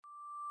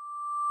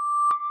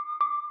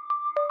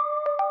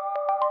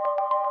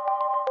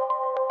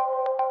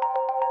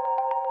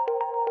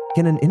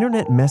Can an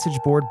internet message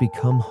board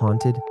become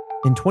haunted?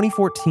 In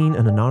 2014,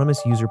 an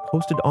anonymous user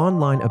posted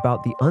online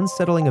about the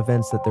unsettling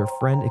events that their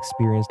friend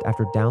experienced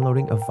after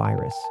downloading a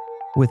virus.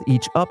 With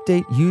each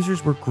update,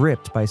 users were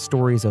gripped by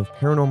stories of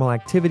paranormal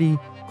activity,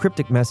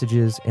 cryptic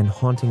messages, and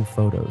haunting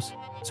photos.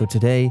 So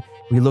today,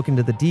 we look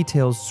into the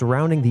details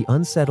surrounding the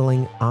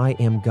unsettling I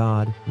Am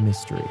God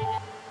mystery.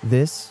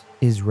 This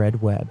is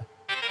Red Web.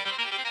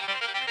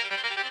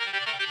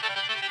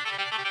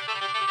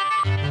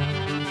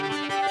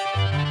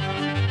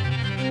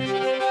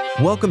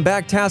 Welcome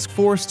back, Task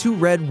Force, to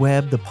Red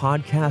Web, the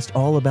podcast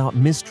all about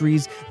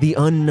mysteries, the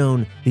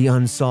unknown, the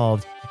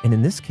unsolved, and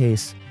in this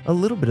case, a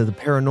little bit of the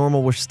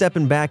paranormal. We're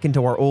stepping back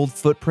into our old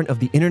footprint of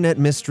the internet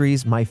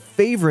mysteries, my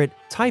favorite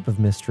type of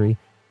mystery,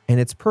 and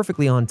it's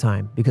perfectly on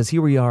time because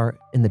here we are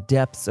in the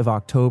depths of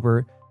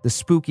October, the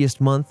spookiest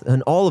month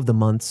in all of the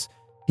months.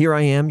 Here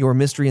I am, your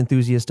mystery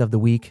enthusiast of the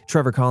week,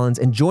 Trevor Collins,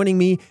 and joining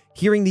me,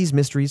 hearing these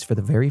mysteries for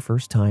the very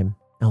first time,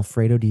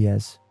 Alfredo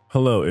Diaz.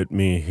 Hello, it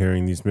me,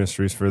 hearing these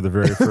mysteries for the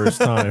very first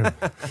time.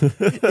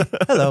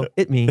 Hello,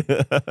 it me.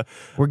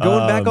 We're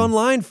going back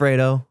online,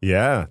 Fredo.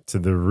 Yeah, to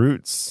the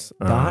roots.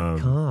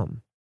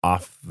 .com.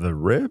 Off the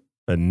rip,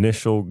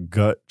 initial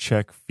gut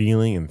check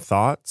feeling and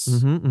thoughts.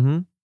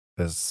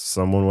 That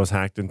someone was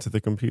hacked into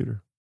the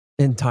computer.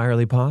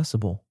 Entirely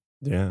possible.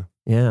 Yeah.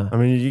 Yeah. I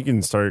mean, you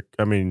can start,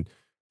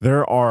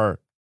 there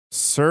are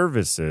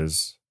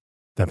services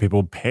that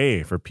people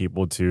pay for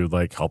people to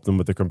like help them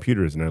with the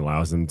computers, and it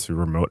allows them to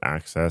remote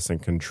access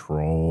and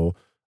control.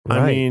 Right.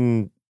 I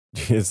mean,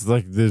 it's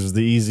like this is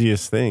the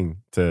easiest thing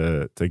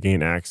to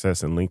gain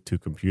access and link two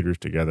computers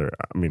together.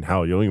 I mean,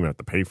 hell, you don't even have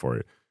to pay for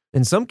it.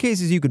 In some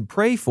cases, you could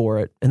pray for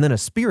it, and then a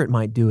spirit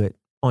might do it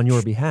on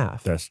your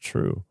behalf. That's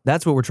true.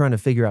 That's what we're trying to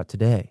figure out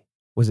today.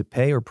 Was it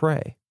pay or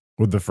pray?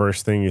 Well, the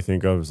first thing you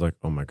think of is like,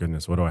 oh my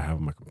goodness, what do I have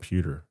on my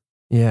computer?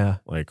 Yeah.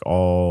 Like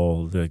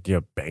all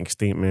the bank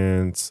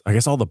statements, I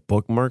guess all the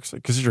bookmarks,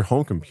 because it's your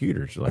home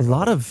computer. So like a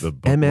lot of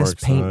MS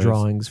Paint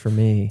drawings for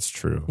me. It's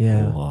true.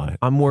 Yeah. A lot.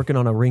 I'm working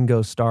on a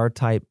Ringo Starr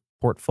type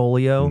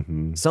portfolio.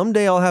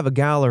 Someday I'll have a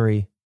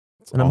gallery,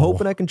 and I'm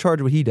hoping I can charge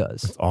what he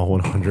does. It's all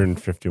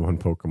 151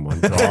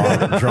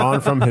 Pokemon drawn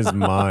from his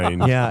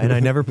mind. Yeah, and I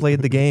never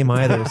played the game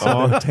either,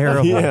 so they're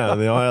terrible. Yeah,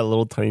 they all had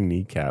little tiny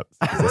kneecaps.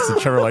 That's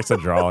what Trevor likes to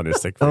draw on his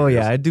stick fingers. Oh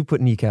yeah, I do put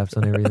kneecaps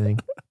on everything.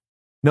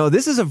 No,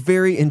 this is a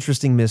very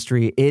interesting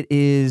mystery. It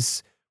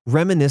is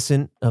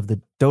reminiscent of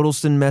the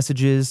Dodelston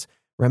messages,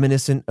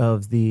 reminiscent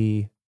of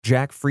the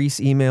Jack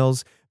Freese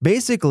emails.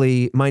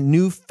 Basically, my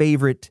new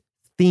favorite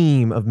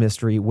theme of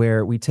mystery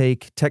where we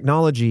take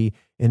technology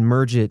and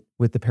merge it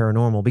with the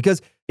paranormal,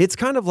 because it's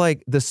kind of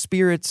like the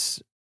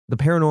spirits, the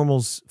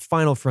paranormal's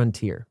final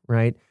frontier,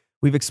 right?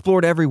 We've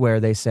explored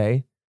everywhere, they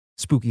say.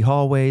 Spooky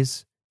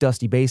hallways,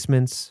 dusty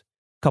basements,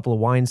 a couple of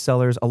wine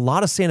cellars, a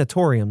lot of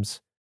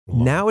sanatoriums.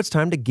 Wow. Now it's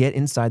time to get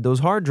inside those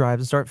hard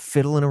drives and start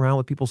fiddling around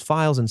with people's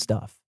files and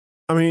stuff.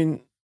 I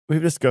mean,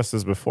 we've discussed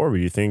this before,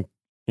 but you think,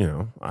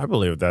 I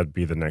believe that'd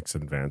be the next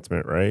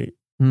advancement, right?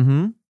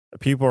 Mm-hmm.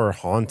 People are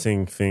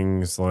haunting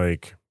things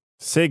like,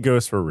 say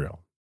ghosts were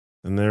real.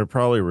 And they're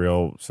probably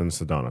real since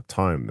the dawn of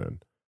time then.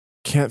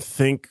 Can't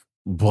think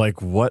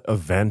like what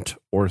event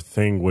or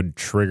thing would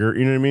trigger,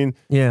 you know what I mean?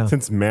 Yeah.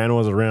 Since man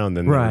was around,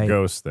 then right. There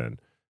were ghosts then.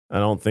 I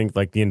don't think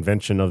like the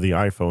invention of the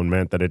iPhone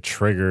meant that it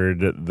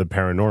triggered the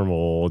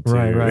paranormal to,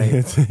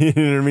 right. You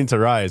know what I mean, to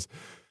rise.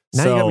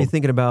 Now you got me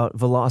thinking about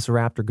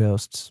Velociraptor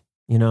ghosts,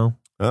 Oh,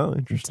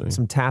 interesting.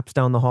 Some taps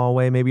down the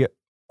hallway, maybe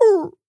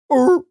the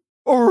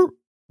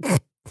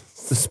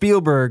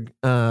Spielberg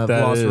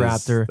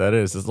Velociraptor. That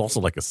is. It's also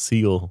like a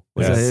seal.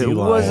 No,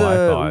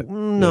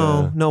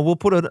 we'll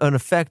put an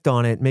effect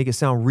on it, make it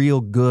sound real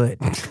good.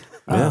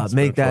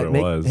 Make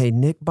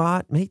Nick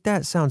Bot, make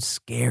that sound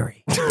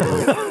scary.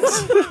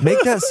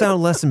 Make that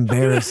sound less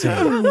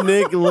embarrassing.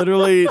 Nick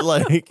literally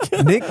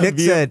Nick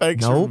said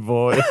nope.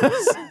 Voice.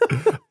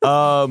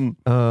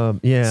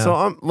 Yeah. So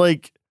I'm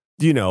like,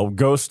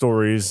 ghost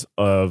stories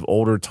of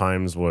older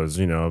times was,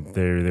 they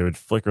would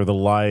flicker the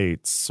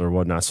lights or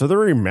whatnot. So they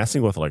were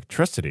messing with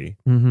electricity.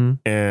 Mm-hmm.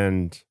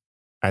 And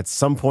at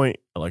some point,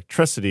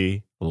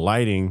 electricity,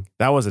 lighting,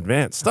 that was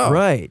advanced stuff.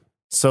 Right.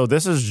 So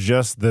this is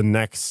just the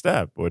next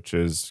step, which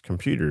is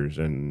computers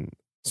and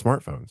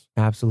smartphones.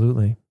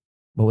 Absolutely.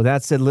 But with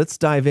that said, let's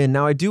dive in.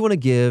 Now, I do want to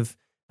give,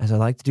 as I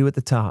like to do at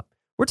the top,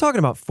 we're talking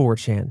about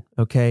 4chan,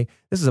 okay?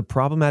 This is a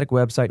problematic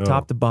website,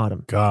 top to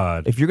bottom.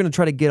 God. If you're going to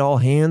try to get all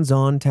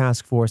hands-on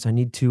Task Force, I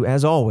need to,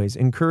 as always,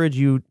 encourage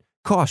you,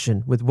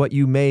 caution with what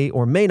you may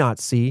or may not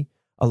see.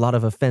 A lot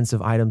of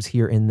offensive items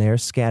here and there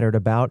scattered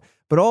about.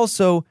 But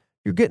also,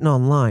 you're getting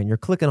online. You're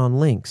clicking on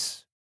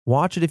links.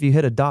 Watch it if you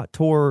hit a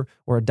 .tor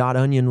or a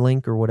 .onion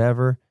link or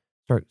whatever.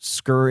 Start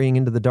scurrying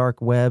into the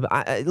dark web.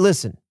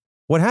 Listen,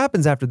 what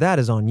happens after that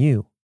is on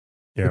you.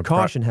 Yeah, the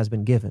caution has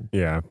been given.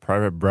 Yeah,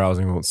 private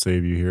browsing won't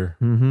save you here.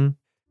 Mm-hmm.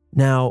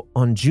 Now,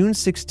 on June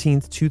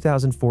 16th,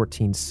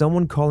 2014,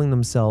 someone calling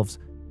themselves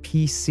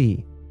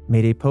PC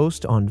made a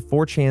post on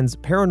 4chan's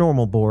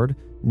paranormal board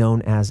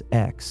known as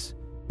X.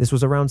 This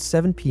was around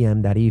 7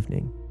 p.m. that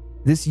evening.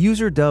 This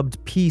user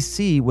dubbed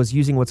PC was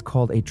using what's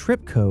called a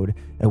trip code,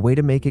 a way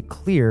to make it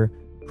clear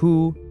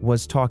who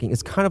was talking.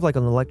 It's kind of like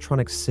an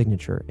electronic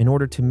signature in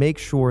order to make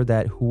sure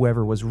that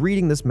whoever was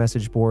reading this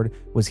message board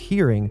was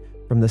hearing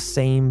from the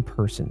same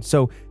person.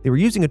 So they were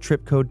using a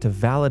trip code to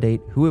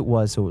validate who it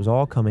was, so it was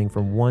all coming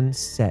from one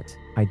set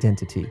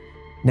identity.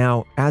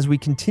 Now, as we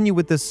continue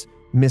with this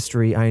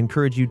mystery, I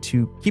encourage you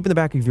to keep in the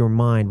back of your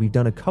mind, we've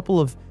done a couple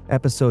of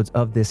episodes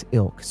of this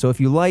ilk. So if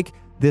you like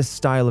this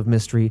style of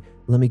mystery,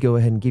 let me go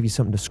ahead and give you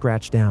something to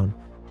scratch down.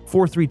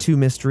 432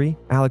 Mystery,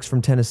 Alex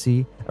from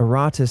Tennessee,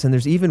 Eratus, and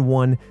there's even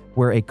one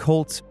where a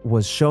cult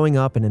was showing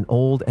up in an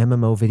old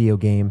MMO video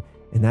game,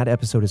 and that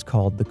episode is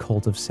called The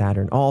Cult of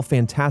Saturn. All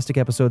fantastic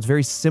episodes,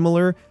 very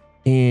similar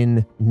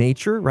in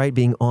nature, right,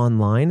 being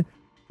online,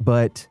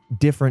 but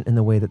different in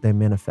the way that they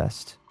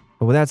manifest.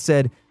 But with that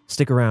said,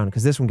 stick around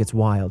because this one gets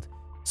wild.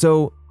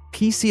 So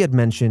PC had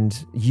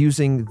mentioned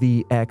using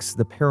the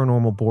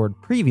paranormal board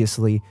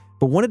previously,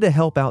 but wanted to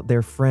help out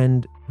their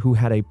friend who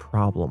had a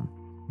problem.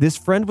 This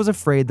friend was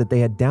afraid that they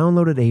had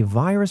downloaded a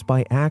virus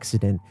by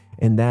accident,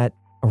 and that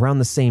around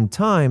the same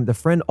time, the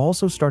friend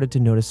also started to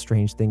notice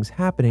strange things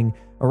happening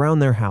around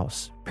their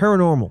house,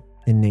 paranormal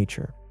in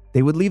nature.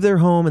 They would leave their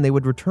home and they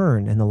would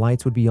return, and the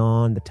lights would be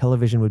on, the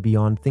television would be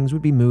on, things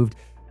would be moved,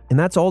 and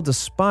that's all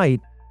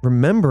despite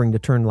remembering to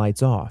turn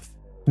lights off,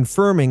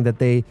 confirming that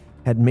they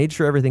had made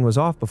sure everything was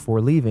off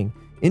before leaving.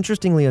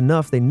 Interestingly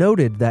enough, they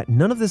noted that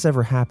none of this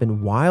ever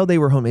happened while they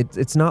were home.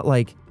 It's not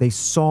like they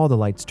saw the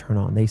lights turn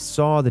on, they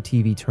saw the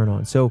TV turn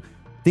on. So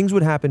things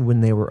would happen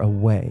when they were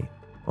away.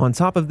 On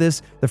top of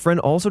this, the friend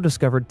also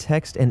discovered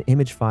text and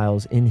image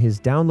files in his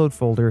download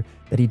folder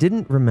that he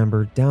didn't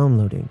remember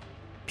downloading.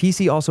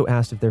 PC also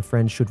asked if their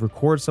friend should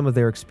record some of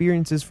their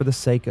experiences for the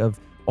sake of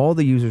all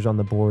the users on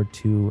the board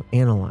to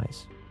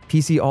analyze.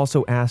 PC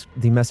also asked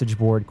the message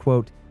board,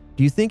 quote,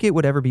 "Do you think it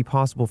would ever be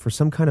possible for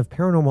some kind of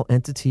paranormal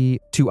entity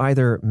to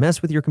either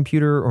mess with your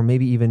computer, or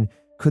maybe even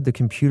could the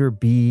computer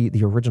be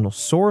the original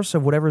source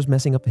of whatever's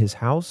messing up his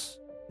house?"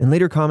 In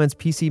later comments,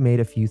 PC made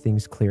a few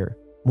things clear.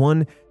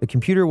 One, the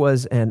computer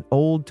was an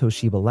old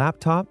Toshiba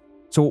laptop,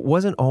 so it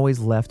wasn't always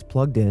left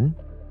plugged in.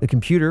 The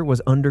computer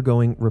was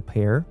undergoing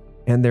repair,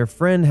 and their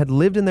friend had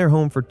lived in their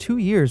home for 2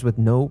 years with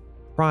no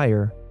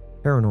prior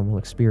paranormal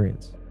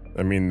experience.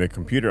 I mean, the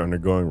computer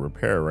undergoing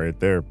repair right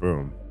there,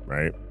 boom,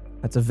 right?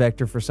 That's a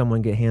vector for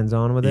someone to get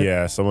hands-on with it?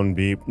 Yeah, someone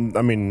be,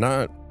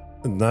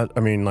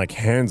 like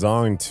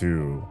hands-on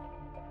to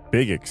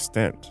big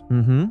extent.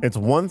 Mm-hmm. It's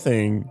one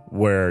thing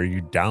where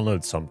you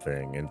download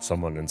something and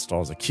someone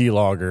installs a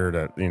keylogger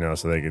that,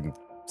 so they can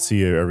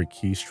see every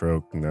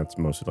keystroke, and that's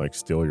mostly like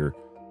steal your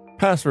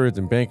passwords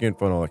and bank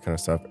info and all that kind of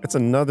stuff. It's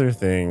another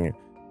thing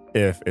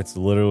if it's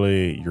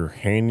literally you're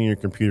handing your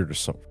computer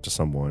to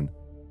someone,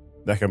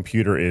 that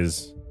computer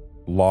is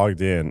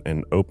logged in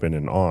and open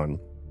and on.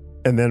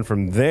 And then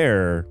from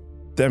there,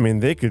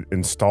 they could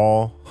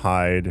install,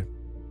 hide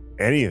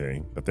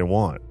anything that they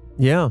want.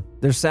 Yeah,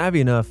 they're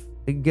savvy enough.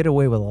 They can get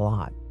away with a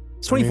lot.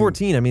 It's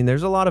 2014.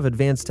 There's a lot of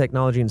advanced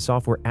technology and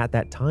software at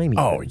that time. Even.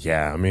 Oh,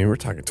 yeah. We're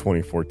talking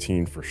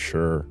 2014 for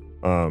sure.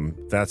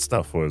 That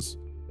stuff was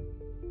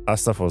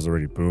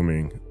already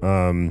booming.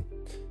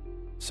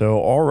 So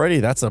already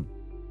that's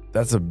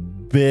a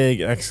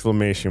big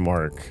exclamation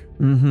mark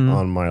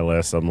on my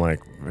list. I'm like,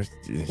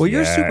 well,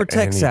 you're super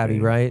tech savvy,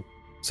 right?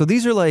 So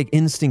these are like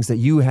instincts that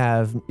you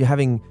have,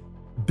 having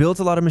built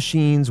a lot of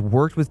machines,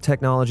 worked with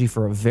technology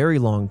for a very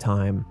long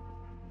time,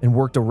 and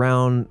worked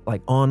around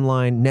like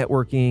online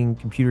networking,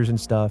 computers and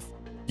stuff.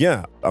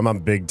 Yeah, I'm a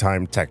big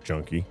time tech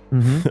junkie.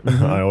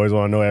 Mm-hmm. I always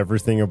want to know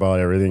everything about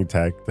everything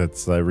tech.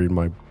 I read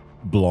my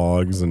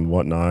blogs and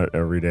whatnot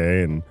every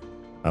day, and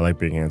I like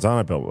being hands-on.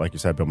 I built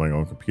my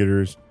own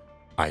computers.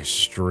 I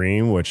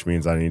stream, which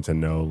means I need to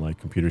know like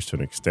computers to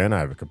an extent. I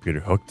have a computer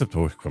hooked up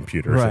to a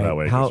computer, right. So that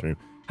way I can stream.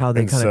 How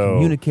they kind of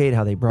communicate,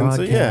 how they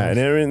broadcast.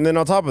 And then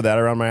on top of that,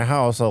 around my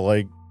house,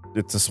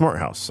 it's a smart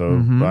house.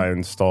 So I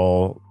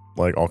install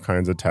like all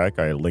kinds of tech.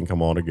 I link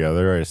them all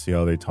together. I see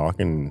how they talk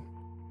and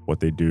what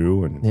they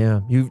do. And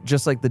yeah, you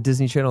just like the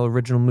Disney Channel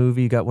original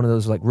movie, you got one of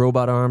those like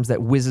robot arms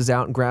that whizzes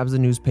out and grabs the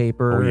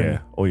newspaper.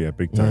 Oh yeah,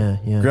 big time.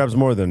 Yeah. Grabs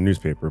more than a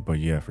newspaper, but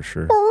yeah, for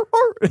sure.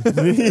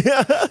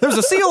 Yeah. There's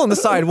a seal on the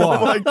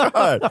sidewalk. Oh my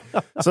god.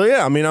 So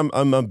yeah, I'm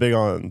big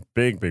on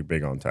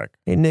tech.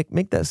 Hey Nick,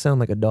 make that sound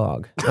like a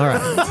dog. All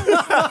right.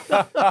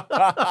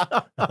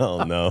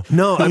 Oh no.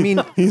 No,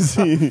 he's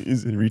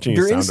reaching.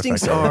 Your his sound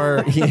instincts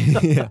are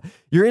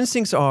Your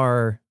instincts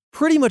are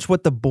pretty much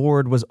what the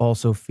board was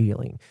also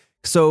feeling.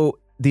 So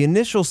the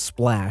initial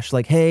splash,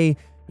 like, hey,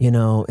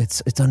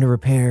 it's under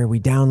repair. We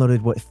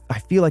downloaded what I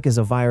feel like is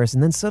a virus,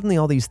 and then suddenly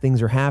all these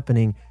things are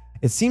happening.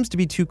 It seems to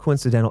be too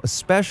coincidental,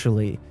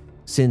 especially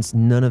since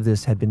none of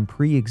this had been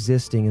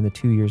pre-existing in the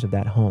 2 years of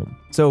that home.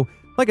 So,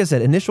 like I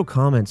said, initial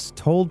comments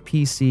told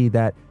PC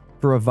that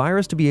for a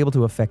virus to be able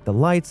to affect the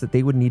lights, that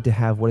they would need to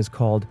have what is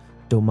called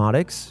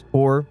domotics,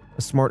 or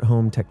a smart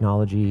home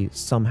technology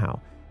somehow.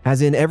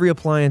 As in, every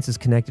appliance is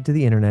connected to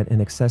the internet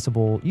and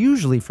accessible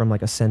usually from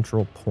like a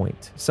central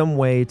point, some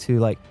way to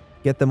like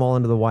get them all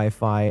into the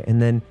Wi-Fi,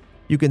 and then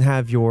you can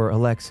have your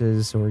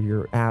Alexas or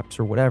your apps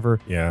or whatever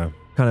Yeah.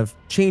 kind of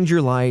change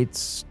your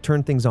lights,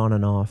 turn things on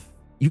and off.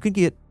 You could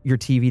get your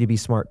TV to be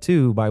smart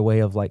too by way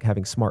of like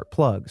having smart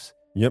plugs.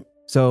 Yep.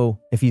 So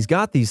if he's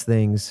got these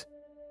things,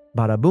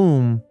 bada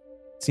boom,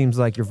 seems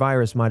like your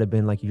virus might have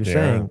been, like you're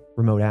saying,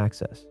 remote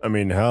access. I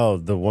mean, hell,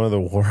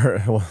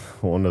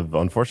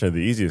 unfortunately,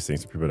 the easiest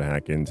things for people to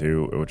hack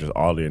into, which is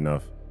oddly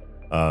enough,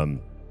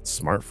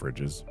 smart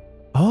fridges.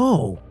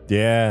 Oh,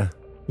 Yeah.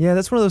 yeah,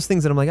 that's one of those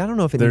things that I'm like, I don't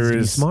know if it needs to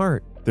be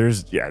smart.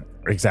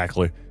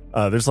 Exactly.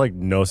 There's like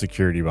no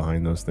security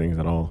behind those things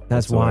at all.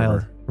 That's whatsoever.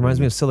 wild. Reminds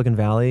me of Silicon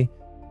Valley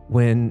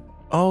when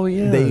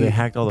they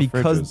hacked all the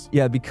fridges.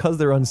 Yeah, because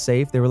they're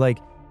unsafe, they were like,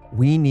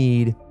 we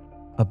need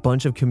a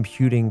bunch of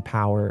computing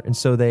power. And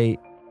so they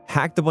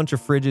hacked a bunch of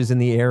fridges in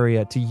the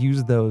area to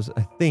use those,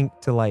 I think,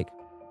 to like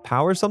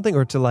power something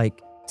or to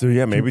like... So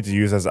yeah, maybe to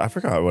use as, I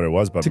forgot what it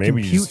was, but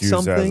maybe you just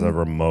use as a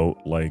remote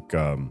like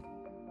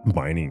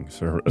mining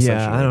server.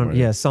 Yeah, I don't, right?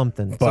 Yeah,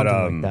 something but,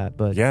 like that.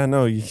 But yeah,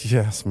 no,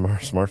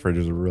 smart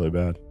fridges are really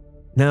bad.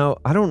 Now,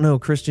 I don't know,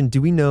 Christian,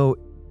 do we know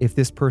if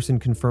this person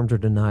confirmed or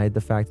denied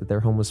the fact that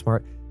their home was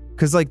smart?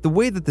 Because like the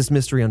way that this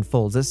mystery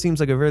unfolds, this seems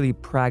like a really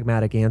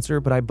pragmatic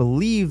answer, but I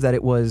believe that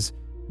it was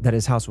that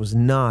his house was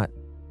not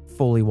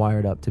fully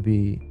wired up to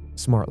be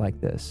smart like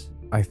this.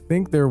 I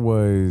think there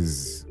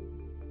was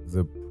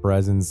the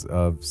presence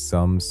of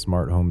some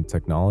smart home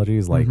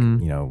technologies like,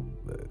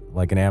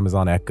 like an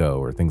Amazon Echo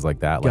or things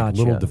like that, like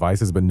little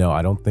devices. But no,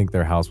 I don't think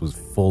their house was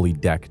fully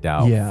decked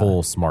out,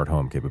 full smart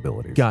home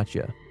capabilities.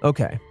 Gotcha.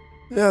 Okay.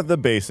 Yeah, the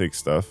basic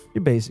stuff.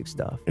 Your basic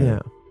stuff. Yeah.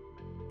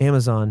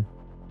 Amazon,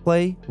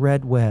 play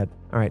Red Web.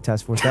 All right,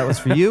 Task Force, that was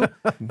for you.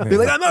 You're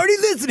like, I'm already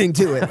listening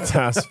to it.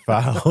 Task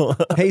file.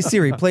 Hey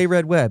Siri, play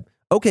Red Web.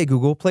 Okay,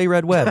 Google, play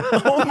Red Web.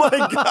 Oh my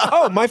God.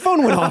 Oh, my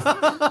phone went off.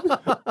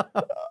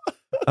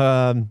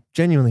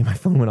 Genuinely, my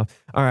phone went off.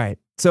 All right.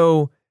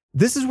 So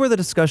this is where the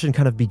discussion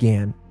kind of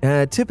began.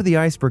 Tip of the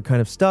iceberg kind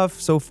of stuff.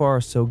 So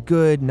far, so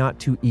good. Not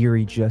too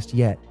eerie just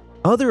yet.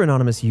 Other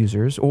anonymous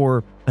users,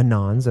 or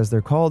Anons as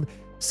they're called,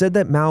 said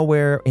that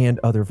malware and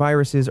other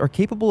viruses are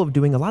capable of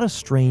doing a lot of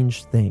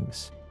strange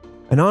things.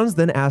 Anons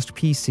then asked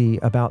PC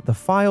about the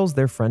files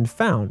their friend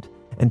found,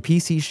 and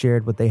PC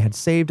shared what they had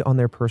saved on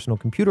their personal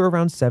computer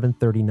around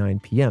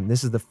 7:39 p.m.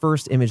 This is the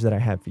first image that I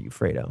have for you,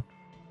 Fredo.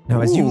 Now,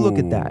 as you look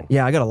at that,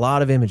 I got a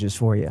lot of images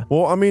for you.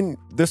 Well, I mean,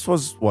 this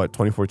was,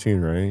 2014,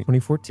 right?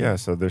 2014. Yeah,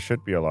 so there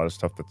should be a lot of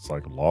stuff that's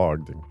like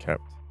logged and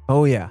kept.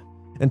 Oh, yeah.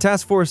 And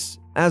Task Force,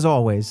 as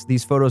always,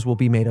 these photos will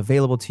be made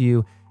available to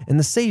you in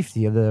the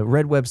safety of the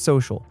Red Web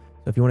Social.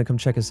 So if you want to come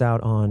check us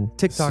out on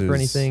TikTok or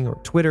anything, or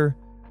Twitter,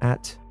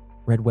 at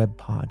Red Web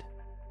Pod.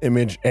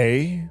 Image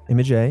A.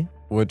 Image A.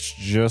 Which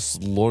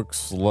just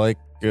looks like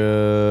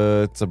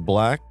it's a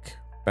black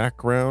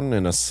background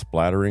and a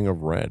splattering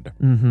of red.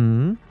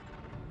 Mm-hmm.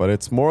 But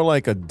it's more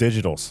like a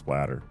digital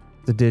splatter.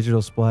 The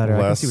digital splatter.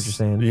 I can see what you're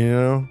saying. You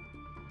know?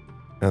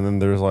 And then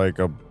there's like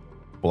a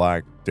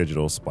black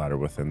digital splatter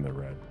within the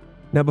red.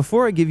 Now,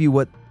 before I give you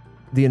what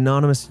the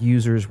anonymous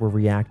users were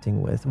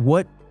reacting with,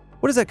 what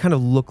does that kind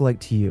of look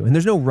like to you? And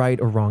there's no right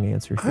or wrong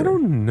answer here. I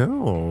don't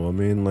know. I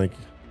mean, like...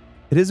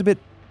 It is a bit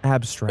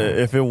abstract.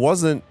 If it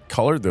wasn't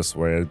colored this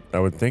way, I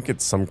would think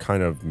it's some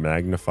kind of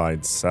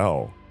magnified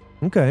cell.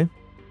 Okay.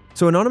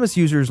 So anonymous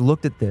users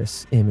looked at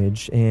this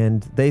image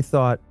and they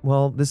thought,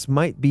 well, this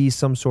might be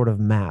some sort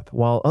of map,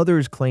 while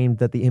others claimed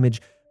that the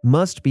image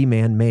must be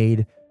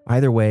man-made.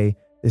 Either way,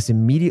 this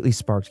immediately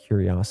sparked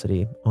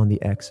curiosity on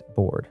the X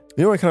board.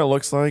 You know what it kind of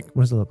looks like?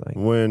 What does it look like?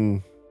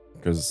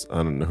 Because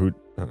I don't know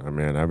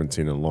I haven't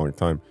seen it in a long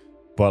time.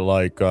 But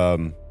like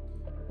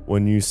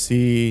when you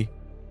see,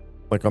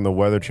 like on the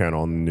Weather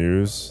Channel on the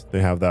news, they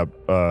have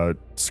that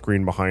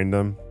screen behind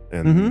them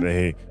and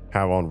they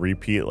have on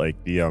repeat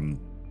like the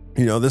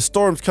this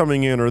storm's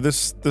coming in, or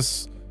this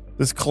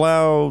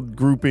cloud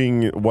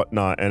grouping,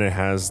 whatnot, and it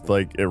has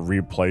like it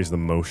replays the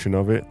motion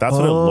of it. That's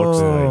what it looks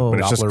like. But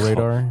it's just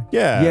radar.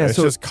 It's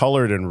just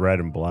colored in red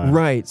and black.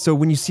 Right. So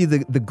when you see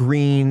the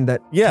green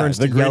that turns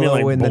to green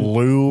yellow and like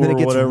blue, then it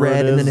gets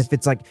red, and then if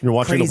it's like you're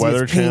watching crazy, the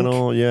Weather it's pink.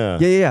 Channel,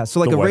 yeah.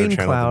 So like the a rain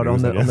cloud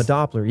on the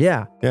Doppler.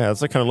 Yeah. Yeah,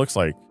 that's what it kind of looks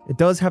like. It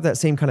does have that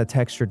same kind of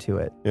texture to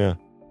it. Yeah.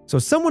 So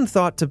someone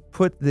thought to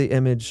put the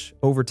image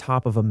over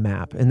top of a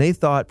map, and they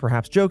thought,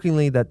 perhaps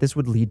jokingly, that this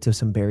would lead to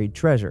some buried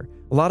treasure.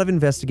 A lot of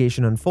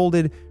investigation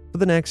unfolded for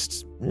the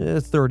next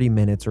 30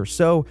 minutes or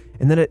so,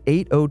 and then at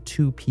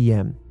 8:02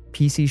 p.m.,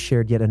 PC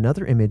shared yet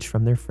another image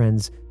from their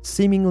friend's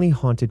seemingly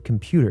haunted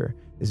computer.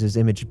 This is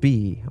image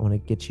B. I want to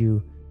get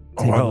you...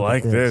 I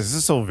like this. This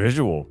is so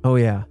visual. Oh,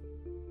 yeah.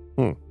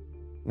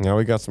 Now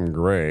we got some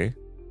gray.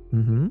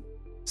 Mm-hmm.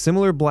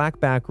 Similar black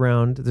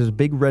background. There's a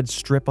big red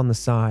strip on the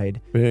side.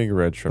 Big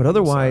red strip. But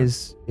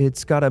otherwise,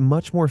 it's got a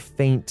much more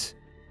faint,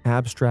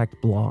 abstract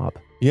blob.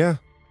 Yeah,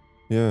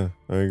 I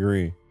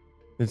agree.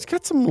 It's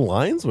got some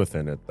lines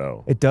within it,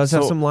 though. It does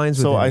have some lines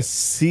within it. So I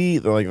see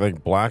the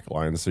like black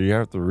lines, so you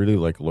have to really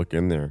like look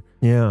in there.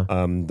 Yeah.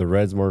 The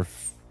red's more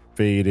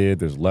faded.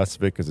 There's less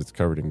of it because it's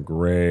covered in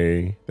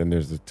gray. Then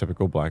there's the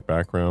typical black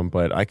background.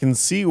 But I can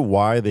see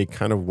why they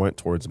kind of went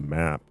towards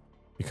map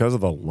because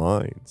of the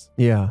lines.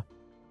 Yeah.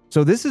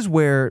 So this is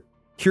where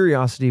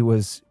curiosity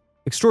was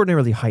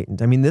extraordinarily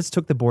heightened. I mean, this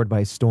took the board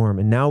by storm.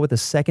 And now with a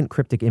second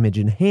cryptic image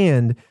in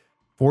hand,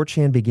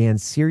 4chan began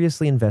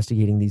seriously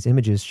investigating these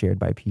images shared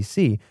by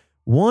PC.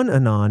 One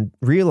Anon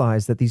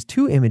realized that these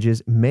two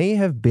images may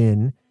have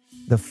been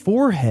the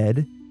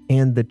forehead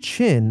and the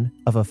chin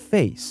of a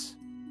face.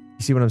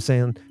 You see what I'm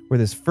saying? Where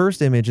this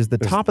first image is the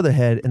top of the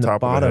head and the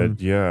bottom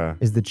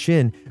is the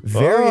chin.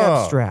 Very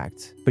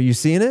abstract. But you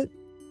seeing it?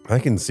 I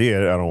can see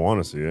it. I don't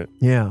want to see it.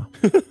 Yeah.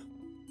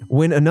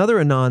 When another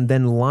Anon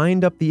then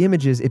lined up the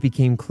images, it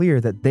became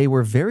clear that they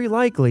were very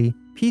likely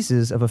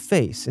pieces of a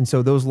face. And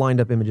so those lined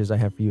up images I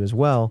have for you as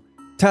well.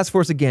 Task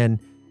Force,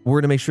 again, we're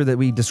going to make sure that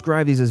we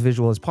describe these as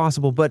visual as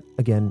possible. But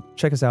again,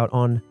 check us out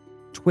on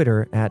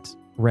Twitter at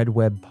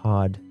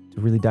RedWebPod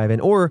to really dive in,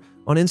 or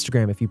on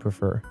Instagram if you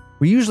prefer.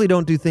 We usually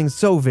don't do things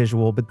so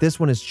visual, but this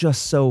one is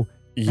just so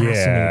fascinating.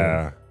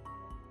 Yeah.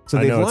 So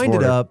they've lined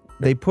it up.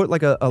 They put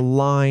like a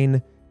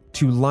line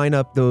to line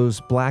up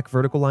those black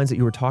vertical lines that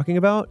you were talking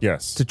about.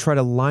 Yes. To try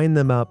to line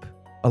them up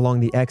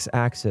along the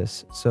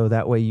x-axis, so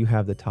that way you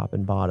have the top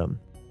and bottom.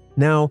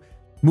 Now,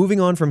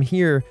 moving on from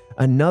here,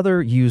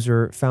 another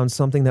user found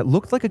something that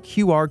looked like a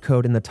QR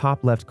code in the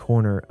top left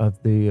corner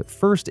of the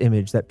first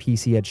image that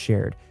PC had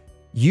shared.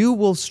 You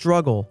will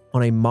struggle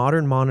on a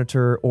modern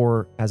monitor,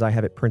 or as I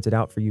have it printed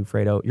out for you,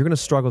 Fredo, you're going to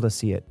struggle to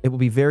see it. It will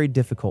be very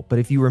difficult. But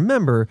if you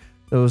remember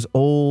those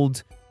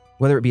old,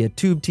 whether it be a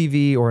tube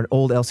TV or an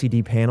old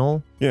LCD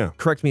panel,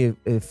 correct me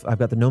if I've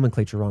got the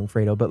nomenclature wrong,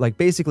 Fredo, but like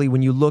basically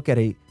when you look at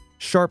a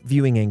sharp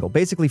viewing angle,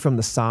 basically from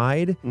the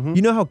side,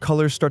 you know how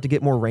colors start to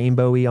get more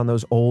rainbowy on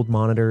those old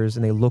monitors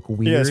and they look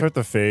weird? Yeah, it starts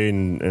to fade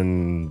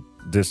and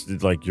this,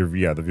 like the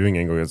viewing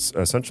angle is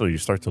essentially you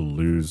start to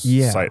lose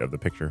sight of the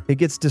picture. It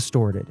gets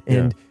distorted.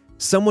 And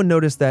someone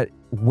noticed that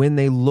when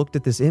they looked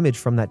at this image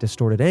from that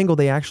distorted angle,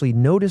 they actually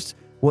noticed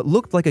what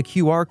looked like a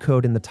QR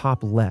code in the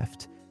top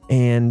left.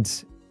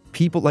 And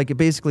people, like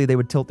basically they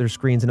would tilt their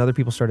screens and other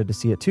people started to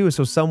see it too.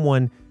 So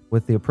someone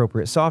with the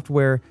appropriate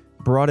software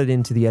brought it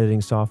into the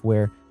editing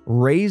software,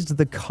 raised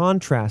the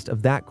contrast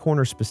of that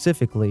corner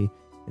specifically.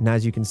 And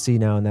as you can see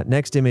now in that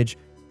next image,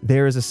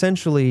 there is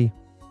essentially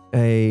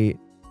a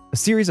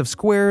series of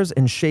squares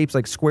and shapes,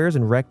 like squares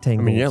and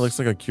rectangles. I mean, yeah, it looks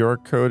like a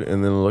QR code,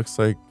 and then it looks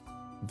like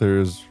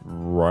there's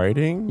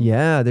writing.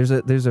 Yeah, there's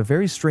a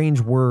very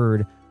strange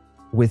word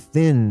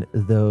within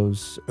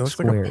those it looks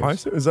squares.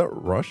 Like is that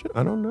Russian?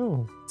 I don't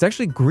know. It's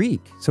actually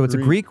Greek. So it's a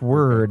Greek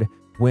word. Okay.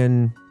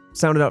 When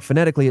sounded out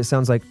phonetically, it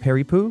sounds like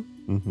peripu,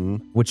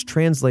 which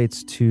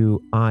translates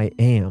to I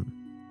am.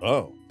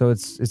 Oh. So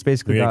it's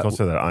basically getting close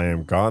to that I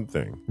am God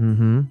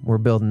thing. We're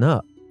building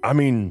up. I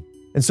mean,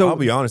 and so I'll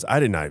be honest, I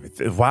did not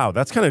even wow,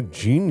 that's kind of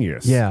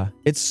genius. Yeah.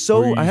 It's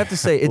so, I have to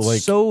say, it's like,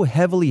 so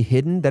heavily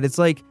hidden that it's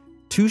like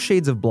two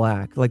shades of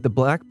black, like the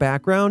black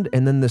background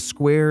and then the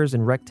squares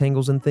and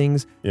rectangles and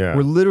things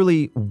were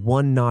literally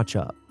one notch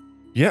up.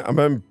 Yeah, I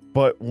mean,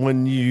 but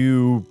when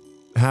you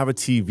have a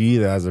TV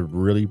that has a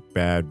really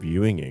bad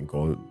viewing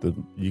angle,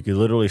 you could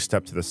literally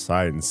step to the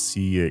side and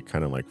see it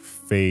kind of like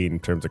fade in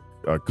terms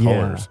of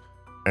colors.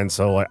 Yeah. And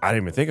so like I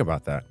didn't even think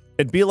about that.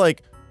 It'd be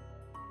like,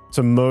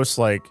 so most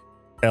like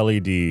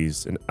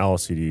LEDs and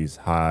LCDs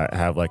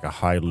have like a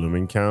high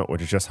lumen count,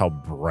 which is just how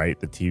bright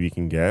the TV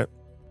can get.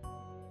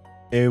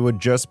 It would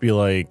just be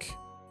like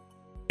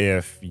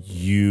if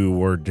you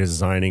were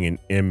designing an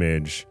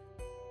image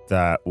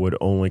that would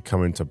only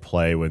come into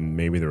play when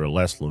maybe there were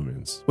less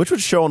lumens, which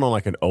would show on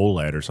like an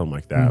OLED or something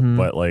like that.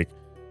 But like,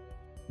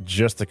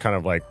 just to kind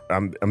of like,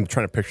 I'm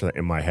trying to picture that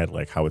in my head,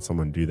 like how would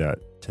someone do that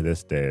to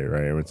this day,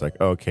 right? And it's like,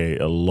 okay,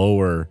 a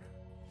lower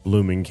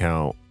lumen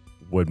count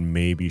would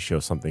maybe show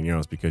something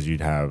else because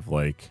you'd have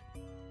like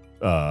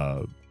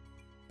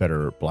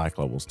better black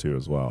levels too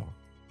as well.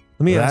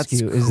 Let me ask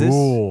you, is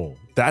cool.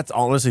 That's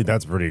honestly,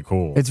 that's pretty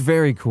cool. It's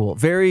very cool.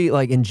 Very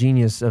like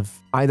ingenious of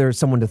either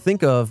someone to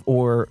think of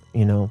or,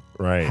 you know,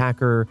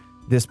 hacker,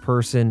 this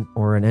person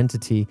or an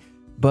entity.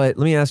 But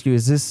let me ask you,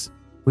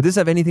 would this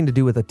have anything to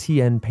do with a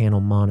TN panel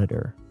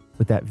monitor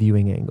with that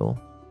viewing angle?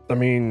 I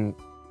mean,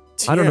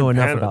 I don't know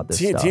enough about this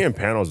stuff. TN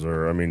panels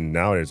are, I mean,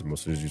 nowadays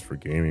mostly used for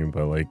gaming,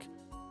 but like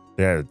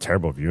they have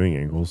terrible viewing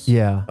angles.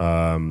 Yeah.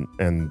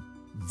 And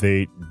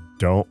they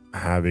don't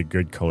have a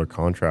good color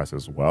contrast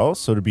as well,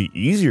 so it'd be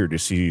easier to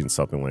see in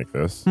something like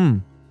this.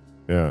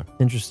 Yeah.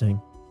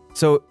 Interesting.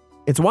 So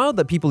it's wild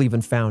that people even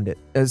found it,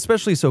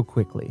 especially so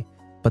quickly.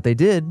 But they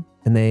did,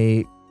 and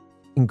they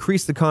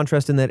increased the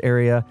contrast in that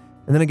area.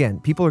 And then again,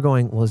 people are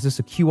going, well, is this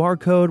a QR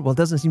code? Well, it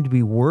doesn't seem to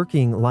be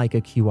working like a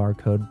QR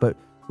code, but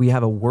we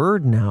have a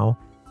word now.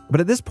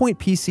 But at this point,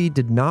 PC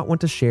did not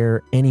want to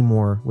share any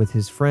more with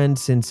his friend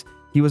since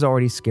he was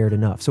already scared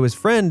enough. So his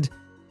friend,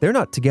 they're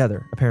not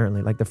together,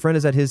 apparently. Like the friend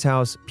is at his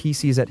house,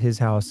 PC is at his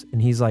house,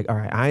 and he's like, all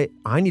right,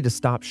 I need to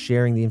stop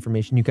sharing the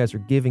information you guys are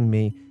giving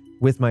me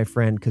with my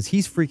friend because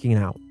he's freaking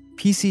out.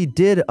 PC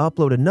did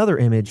upload another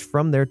image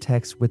from their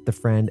text with the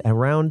friend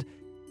around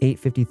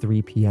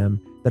 8:53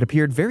 p.m. that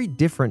appeared very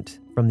different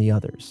from the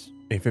others.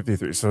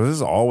 8:53. So this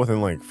is all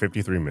within like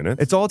 53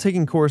 minutes? It's all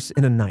taking course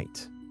in a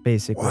night,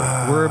 basically.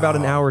 Wow. We're about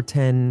an hour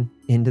 10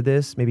 into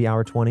this, maybe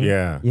hour 20.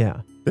 Yeah.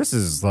 Yeah. This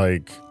is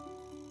like,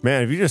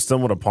 man, if you just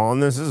stumbled upon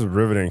this is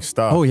riveting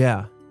stuff. Oh,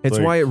 yeah. It's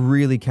Like, why it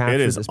really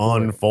captures It is this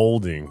board.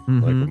 unfolding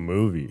like a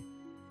movie.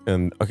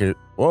 And okay,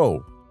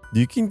 whoa.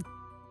 You can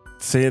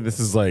say this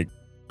is like,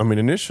 I mean,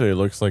 initially it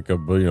looks like a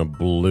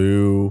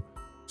blue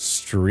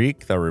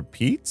streak that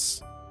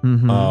repeats.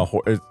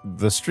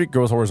 The streak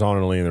goes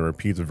horizontally and then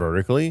repeats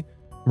vertically.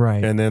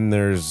 Right. And then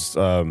there's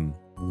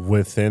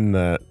within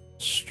that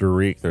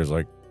streak, there's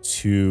like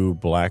 2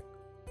 black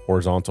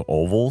horizontal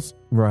ovals.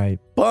 Right.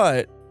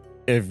 But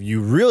if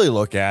you really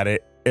look at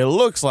it, it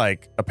looks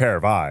like a pair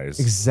of eyes.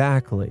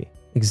 Exactly.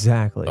 Oh,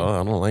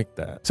 I don't like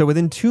that. So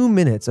within 2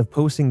 minutes of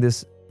posting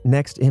this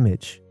next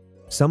image,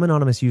 some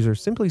anonymous user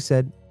simply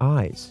said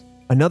eyes.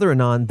 Another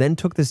anon then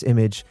took this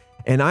image,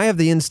 and I have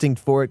the instinct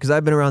for it because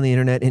I've been around the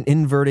internet, and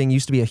inverting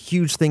used to be a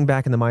huge thing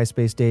back in the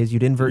MySpace days.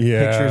 You'd invert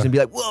pictures and be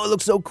like, whoa, it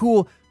looks so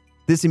cool.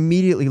 This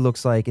immediately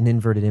looks like an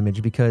inverted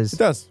image because it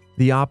does.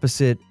 The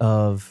opposite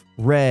of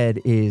red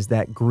is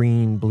that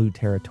green-blue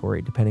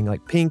territory, depending,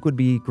 like pink would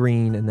be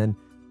green, and then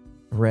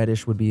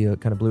reddish would be a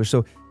kind of bluish.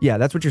 So yeah,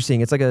 that's what you're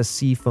seeing. It's like a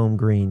seafoam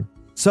green.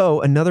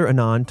 So another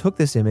anon took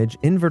this image,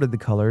 inverted the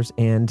colors,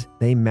 and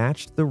they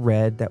matched the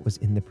red that was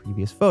in the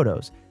previous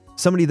photos.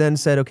 Somebody then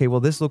said, okay, well,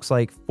 this looks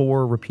like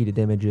 4 repeated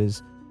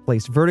images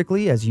placed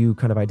vertically, as you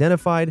kind of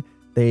identified.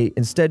 They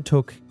instead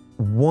took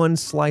one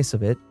slice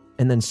of it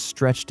and then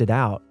stretched it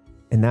out.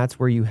 And that's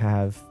where you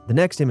have the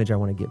next image I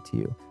want to give to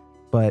you.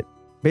 But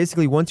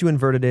basically, once you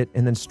inverted it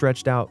and then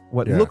stretched out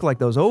what looked like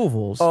those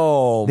ovals,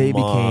 they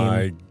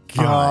became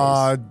God,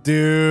 eyes.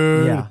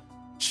 Dude. Yeah.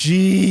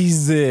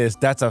 Jesus.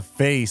 That's a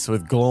face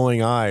with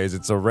glowing eyes.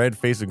 It's a red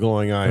face with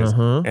glowing eyes.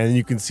 And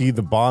you can see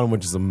the bottom,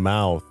 which is a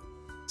mouth.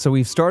 So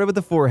we've started with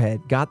the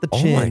forehead, got the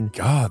chin. Oh my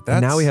God.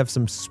 And now we have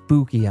some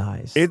spooky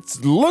eyes.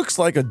 It looks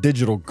like a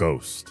digital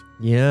ghost.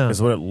 Yeah.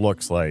 Is what it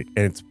looks like.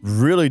 And it's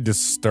really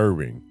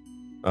disturbing,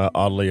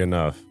 oddly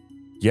enough.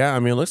 Yeah, I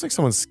mean, it looks like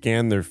someone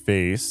scanned their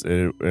face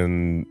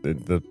and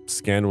the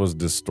scan was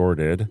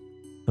distorted.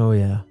 Oh,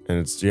 yeah. And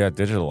it's,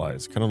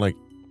 digitalized. Kind of like,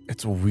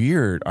 it's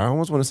weird. I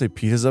almost want to say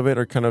pieces of it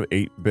are kind of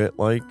 8-bit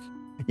like.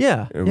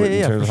 Yeah. In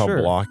terms of how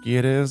blocky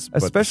it is.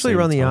 Especially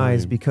around the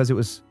eyes because it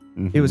was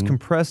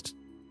compressed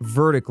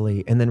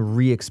vertically and then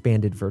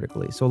re-expanded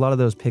vertically. So a lot of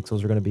those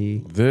pixels are going to be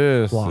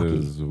blocky.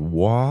 This is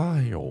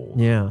wild.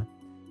 Yeah.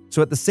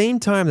 So at the same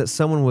time that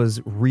someone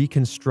was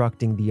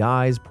reconstructing the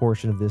eyes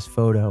portion of this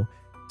photo,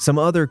 some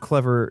other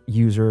clever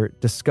user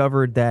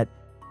discovered that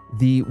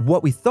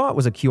what we thought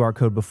was a QR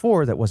code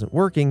before that wasn't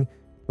working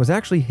was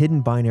actually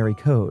hidden binary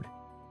code.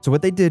 So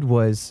what they did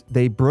was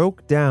they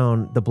broke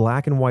down the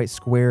black and white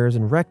squares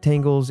and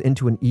rectangles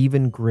into an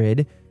even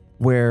grid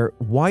where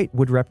white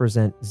would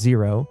represent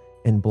 0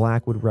 and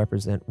black would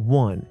represent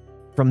 1.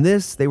 From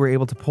this, they were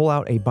able to pull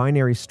out a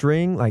binary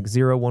string like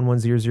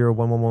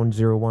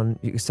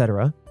 01100111101,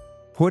 etc.,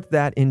 put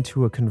that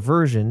into a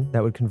conversion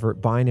that would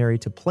convert binary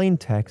to plain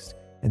text,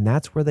 and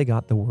that's where they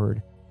got the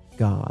word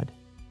God.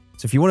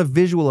 So if you want a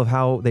visual of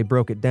how they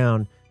broke it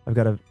down, I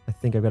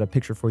think I've got a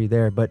picture for you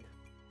there, but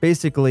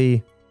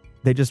basically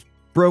they just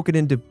broke it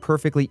into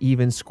perfectly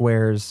even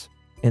squares.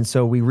 And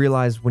so we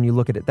realized when you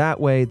look at it that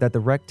way that the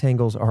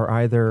rectangles are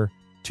either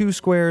 2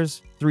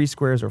 squares, 3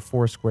 squares, or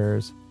 4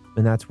 squares.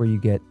 And that's where you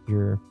get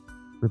your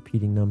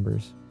repeating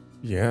numbers.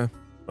 Yeah.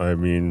 I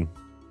mean,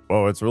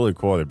 it's really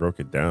cool. They broke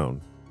it down.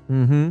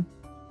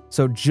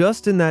 So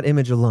just in that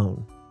image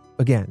alone,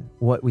 again,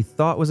 what we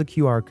thought was a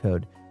QR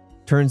code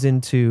turns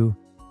into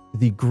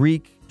the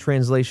Greek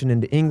translation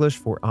into English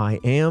for I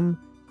am,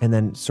 and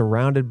then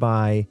surrounded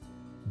by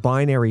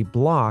binary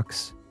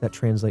blocks that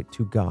translate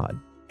to God.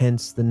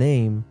 Hence the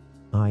name,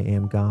 I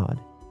am God.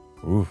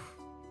 Oof.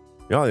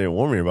 Y'all didn't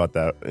warn me about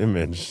that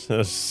image.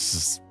 That's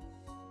just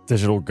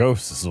digital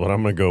ghost is what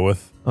I'm going to go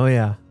with. Oh,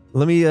 yeah.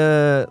 Let me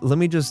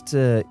just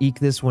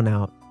eke this one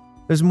out.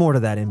 There's more to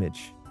that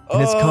image.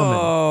 And it's coming.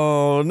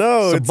 Oh,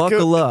 no. So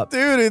buckle up.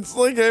 Dude, it's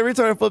like every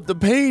time I flip the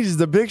page,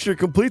 the picture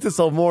completes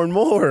itself more and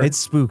more. It's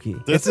spooky.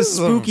 It's a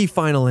spooky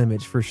final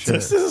image for sure.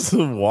 This is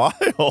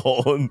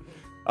wild.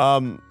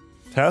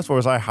 Task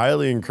Force, I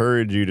highly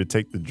encourage you to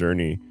take the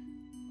journey.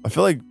 I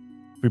feel like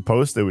if we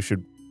post it, we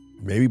should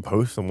maybe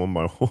post them one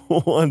by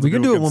one. We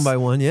can do it one by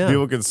one, yeah.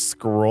 People can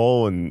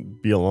scroll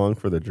and be along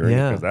for the journey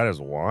because that is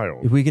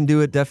wild. If we can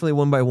do it definitely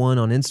one by one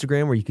on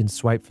Instagram where you can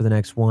swipe for the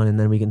next one and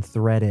then we can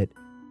thread it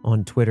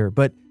on Twitter.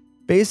 But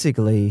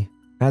basically,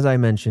 as I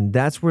mentioned,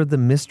 that's where the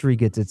mystery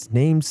gets its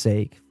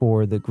namesake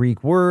for the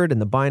Greek word and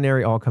the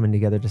binary all coming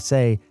together to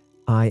say,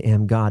 I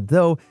am God.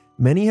 Though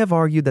many have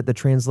argued that the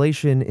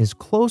translation is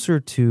closer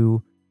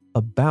to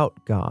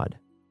about God.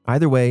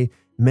 Either way,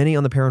 many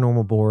on the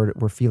paranormal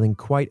board were feeling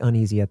quite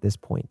uneasy at this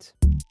point.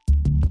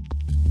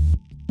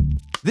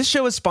 This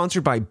show is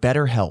sponsored by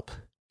BetterHelp.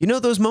 You know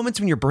those moments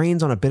when your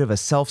brain's on a bit of a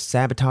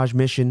self-sabotage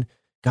mission?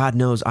 God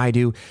knows I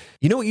do.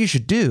 You know what you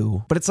should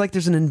do, but it's like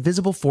there's an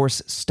invisible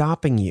force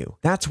stopping you.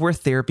 That's where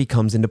therapy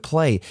comes into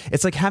play.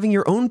 It's like having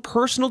your own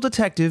personal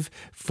detective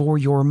for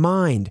your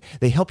mind.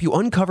 They help you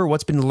uncover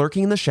what's been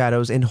lurking in the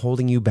shadows and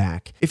holding you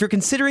back. If you're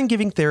considering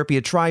giving therapy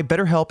a try,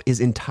 BetterHelp is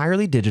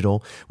entirely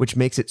digital, which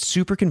makes it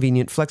super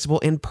convenient, flexible,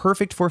 and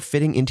perfect for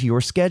fitting into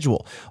your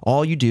schedule.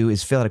 All you do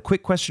is fill out a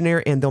quick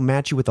questionnaire and they'll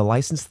match you with a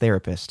licensed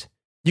therapist.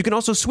 You can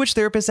also switch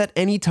therapists at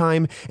any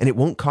time, and it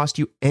won't cost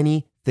you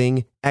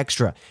anything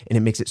extra, and it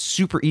makes it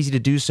super easy to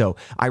do so.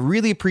 I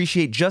really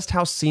appreciate just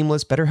how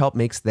seamless BetterHelp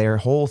makes their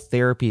whole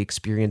therapy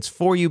experience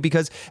for you,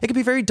 because it can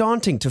be very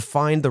daunting to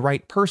find the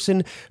right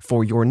person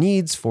for your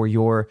needs, for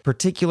your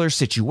particular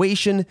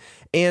situation.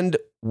 And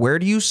where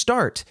do you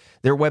start?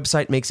 Their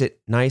website makes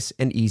it nice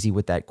and easy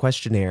with that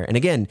questionnaire. And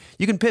again,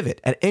 you can pivot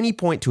at any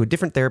point to a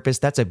different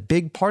therapist. That's a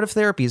big part of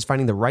therapy, is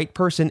finding the right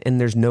person, and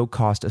there's no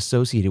cost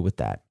associated with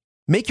that.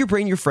 Make your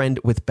brain your friend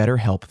with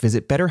BetterHelp.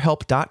 Visit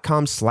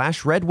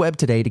BetterHelp.com/RedWeb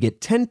today to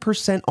get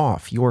 10%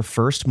 off your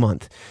first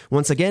month.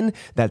 Once again,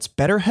 that's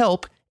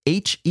BetterHelp,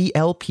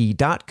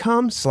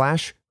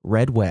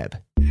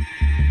 HELP.com/RedWeb.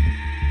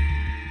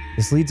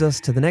 This leads us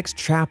to the next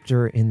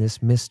chapter in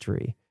this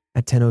mystery.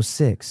 At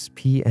 10:06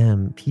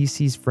 p.m.,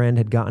 PC's friend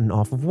had gotten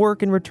off of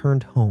work and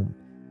returned home.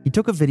 He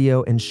took a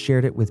video and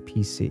shared it with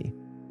PC.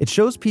 It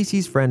shows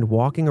PC's friend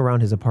walking around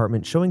his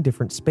apartment, showing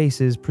different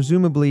spaces,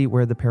 presumably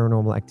where the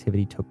paranormal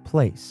activity took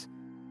place.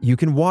 You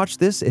can watch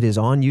this. It is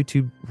on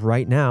YouTube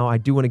right now. I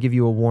do want to give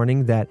you a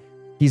warning that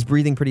he's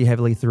breathing pretty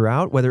heavily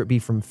throughout, whether it be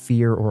from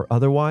fear or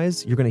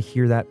otherwise. You're going to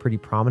hear that pretty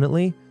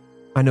prominently.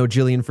 I know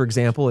Jillian, for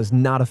example, is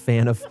not a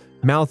fan of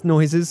mouth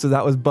noises, so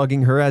that was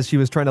bugging her as she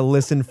was trying to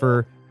listen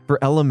for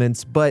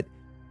elements. But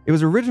it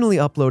was originally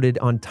uploaded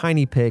on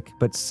TinyPic,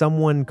 but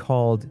someone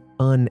called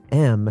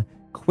UnM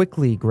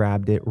quickly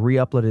grabbed it,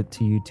 re-uploaded it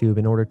to YouTube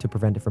in order to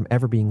prevent it from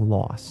ever being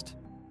lost.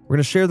 We're going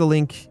to share the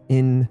link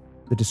in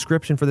the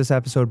description for this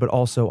episode, but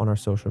also on our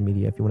social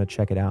media if you want to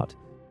check it out.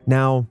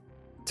 Now,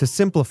 to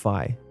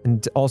simplify,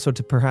 and also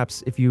to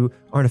perhaps, if you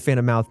aren't a fan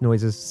of mouth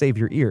noises, save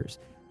your ears.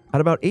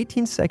 At about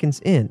 18 seconds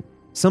in,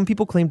 some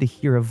people claim to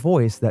hear a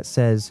voice that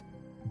says,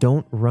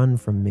 "Don't run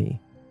from me."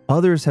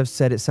 Others have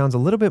said it sounds a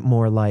little bit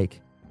more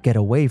like, "Get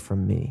away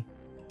from me."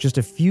 Just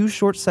a few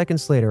short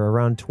seconds later,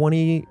 around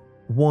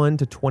 21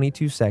 to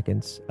 22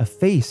 seconds, a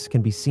face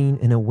can be seen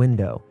in a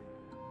window.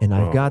 And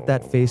I've got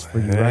that face for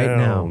you right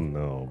now.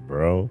 No,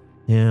 bro.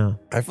 Yeah.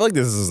 I feel like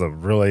this is a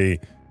really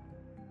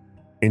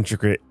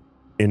intricate,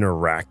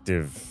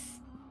 interactive...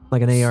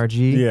 Like an ARG?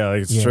 Yeah,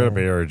 like straight up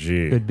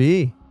ARG. Could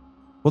be.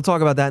 We'll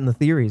talk about that in the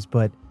theories,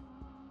 but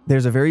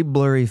there's a very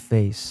blurry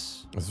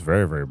face. It's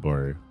very, very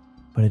blurry.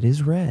 But it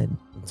is red.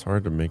 It's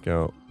hard to make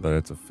out that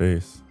it's a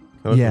face.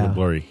 Kind of like a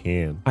blurry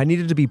hand. I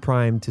needed to be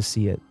primed to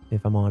see it,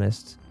 if I'm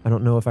honest. I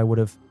don't know if I would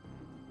have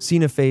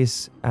seen a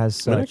face as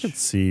such. I could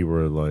see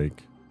where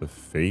like the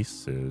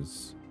face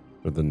is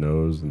with the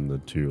nose and the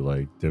two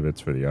like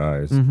divots for the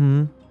eyes.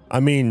 Mm-hmm.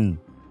 I mean,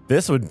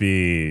 this would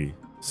be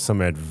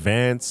some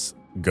advanced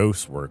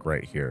ghost work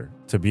right here.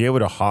 To be able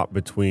to hop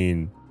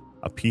between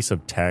a piece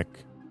of tech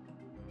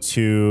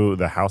to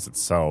the house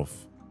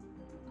itself.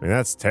 I mean,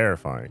 that's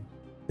terrifying.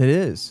 It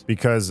is.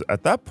 Because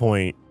at that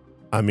point,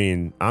 I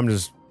mean, I'm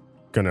just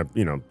going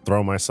to,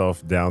 throw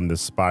myself down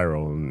this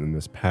spiral in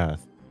this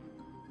path.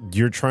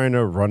 You're trying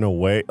to run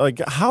away.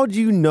 Like, how do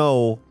you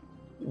know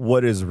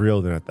what is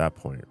real then at that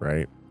point,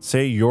 right?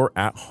 Say you're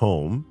at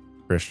home,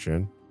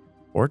 Christian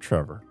or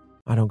Trevor.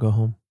 I don't go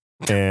home.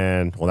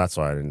 And, well, that's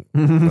why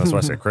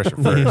I said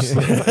Christian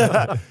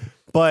first.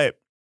 But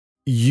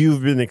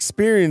you've been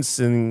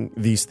experiencing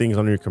these things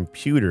on your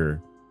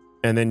computer,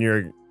 and then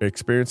you're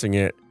experiencing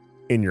it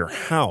in your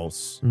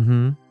house.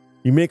 Mm-hmm.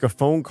 You make a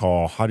phone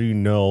call. How do you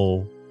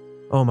know?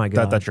 Oh my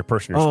God. That's your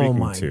person you're speaking to.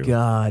 Oh my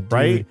God, dude.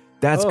 Right?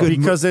 That's good.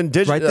 Because then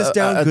write this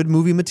down. Good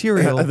movie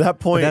material. At that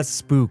point, that's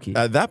spooky.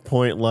 At that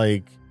point,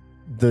 like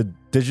the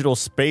digital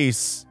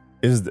space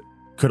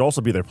could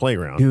also be their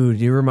playground. Dude,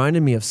 you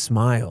reminded me of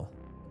Smile.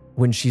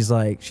 When she's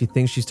like, she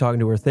thinks she's talking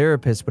to her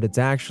therapist, but it's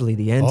actually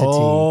the entity.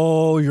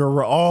 Oh, you're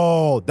right.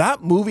 Oh,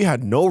 that movie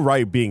had no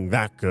right being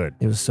that good.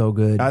 It was so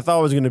good. I thought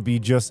it was going to be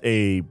just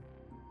a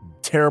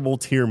terrible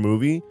tier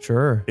movie.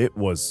 Sure. It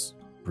was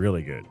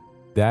really good.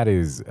 That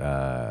is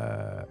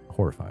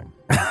horrifying.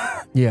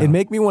 Yeah. It'd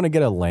make me want to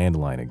get a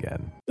landline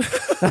again.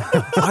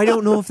 I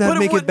don't know if that'd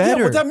make it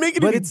better. Would that make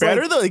it any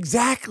better though?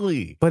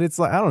 Exactly. But it's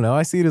like, I don't know.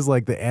 I see it as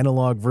like the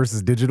analog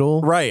versus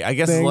digital. Right. I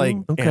guess it's like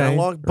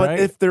analog. But right?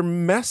 if they're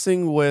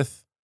messing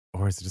with...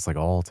 Or is it just like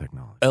all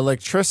technology?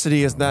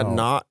 Electricity, is that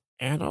not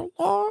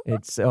analog?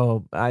 It's,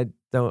 I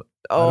don't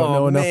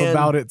know enough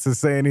about it to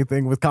say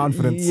anything with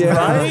confidence. Yeah.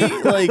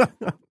 Right? Like,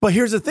 but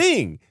here's the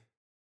thing.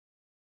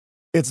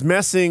 It's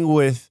messing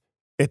with,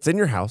 it's in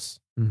your house,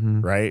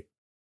 right?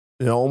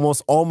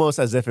 Almost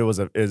as if it was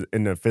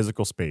in a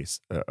physical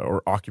space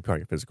or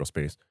occupying a physical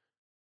space.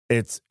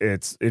 It's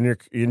in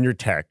your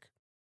tech.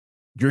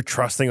 You're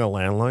trusting a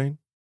landline?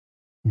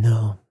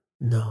 No.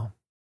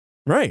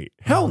 Right.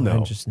 Hell no.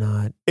 I'm just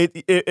not.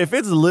 If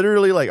it's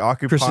literally like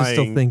occupying. Chris is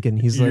still thinking.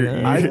 He's like,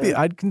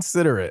 I'd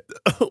consider it.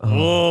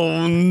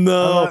 Oh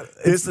no!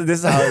 This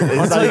is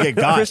how you get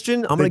got.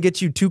 Christian, I'm gonna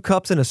get you 2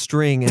 cups and a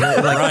string, and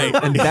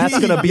and that's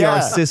gonna be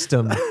our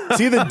system.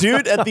 See, the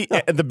dude at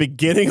the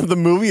beginning of the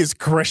movie is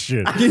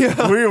Christian.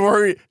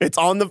 Yeah, it's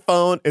on the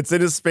phone. It's in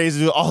his space.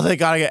 Oh, they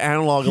gotta get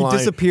analog line. He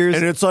disappears,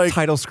 and it's like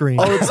title screen.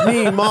 Oh, it's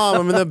me, Mom.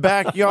 I'm in the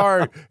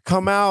backyard.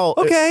 Come out.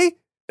 Okay.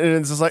 And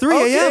it's just like 3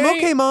 a.m.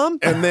 Okay, Mom.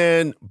 And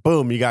then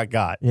boom, you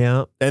got.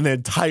 Yeah. And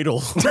then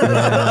title.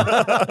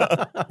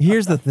 Yeah.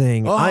 Here's the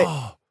thing.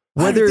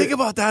 Whether think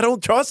about that, I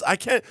don't trust. I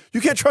can't. You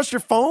can't trust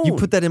your phone. You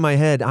put that in my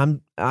head.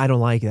 I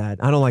don't like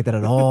that. I don't like that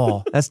at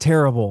all. That's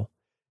terrible.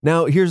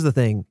 Now, here's the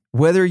thing.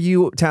 Whether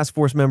you task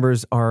force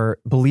members are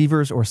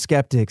believers or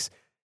skeptics,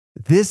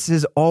 this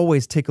has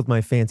always tickled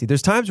my fancy.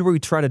 There's times where we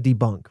try to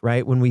debunk,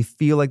 right? When we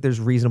feel like there's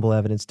reasonable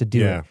evidence to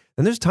do it.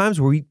 And there's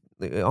times where we,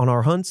 on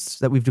our hunts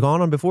that we've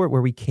gone on before,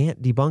 where we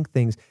can't debunk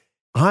things.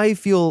 I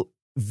feel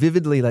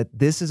vividly like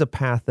this is a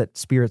path that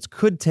spirits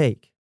could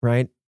take,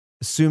 right?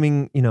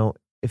 Assuming,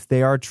 if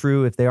they are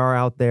true, if they are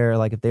out there,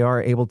 like if they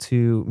are able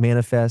to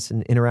manifest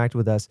and interact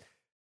with us.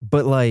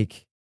 But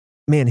like,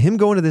 man, him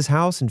going to this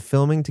house and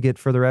filming to get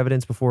further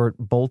evidence before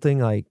bolting,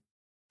 like,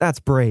 that's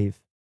brave.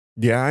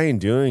 Yeah, I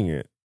ain't doing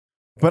it.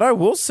 But I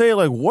will say,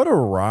 like, what a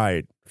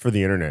ride for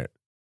the internet.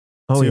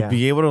 To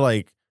be able to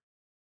like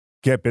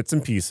get bits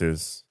and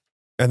pieces.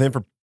 And then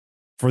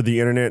for the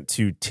internet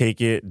to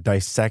take it,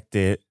 dissect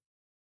it,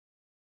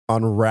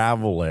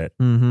 unravel it.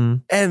 Mm-hmm.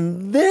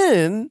 And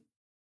then,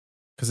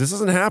 because this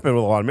doesn't happen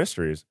with a lot of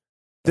mysteries,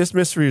 this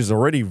mystery is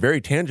already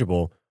very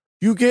tangible.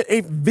 You get a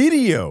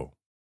video.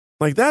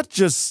 Like that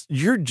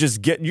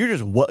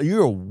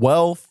you're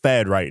well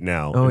fed right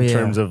now in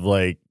terms of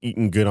like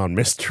eating good on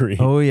mystery.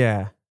 Oh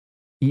yeah.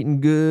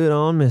 Eating good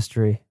on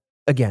mystery.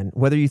 Again,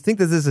 whether you think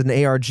that this is an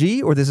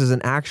ARG or this is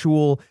an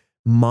actual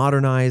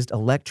modernized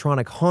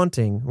electronic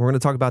haunting, we're going to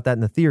talk about that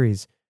in the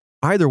theories.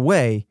 Either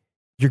way,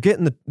 you're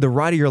getting the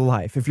ride of your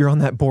life. If you're on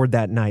that board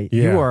that night,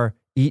 you are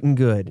eating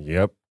good.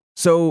 Yep.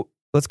 So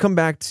let's come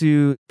back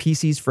to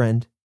PC's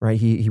friend, right?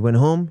 He went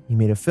home, he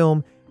made a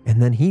film,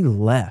 and then he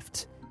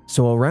left.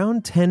 So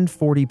around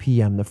 10:40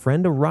 p.m., the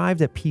friend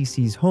arrived at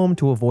PC's home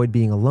to avoid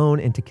being alone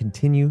and to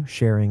continue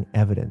sharing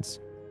evidence.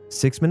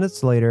 6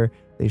 minutes later,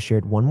 they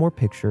shared one more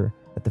picture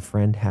that the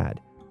friend had.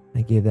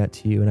 I gave that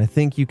to you, and I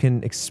think you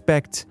can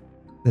expect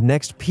the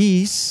next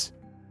piece.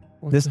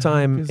 This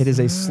time, it is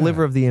a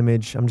sliver of the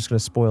image. I'm just going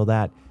to spoil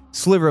that.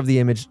 Sliver of the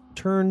image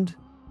turned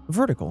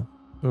vertical.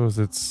 Oh, is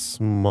it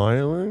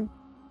smiling?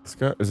 Is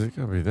it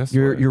going to be this way?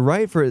 You're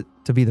right for it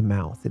to be the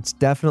mouth. It's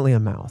definitely a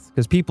mouth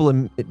because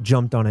people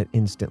jumped on it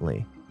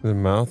instantly. The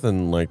mouth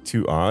and like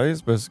 2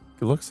 eyes, but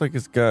it looks like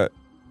it's got...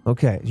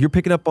 Okay, you're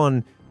picking up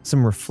on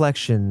some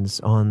reflections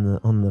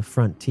on the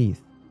front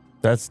teeth.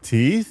 That's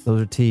teeth?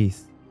 Those are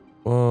teeth.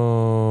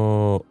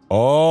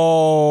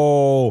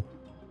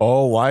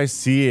 Oh, I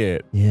see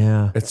it.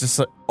 Yeah. It's just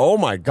like, oh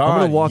my God. I'm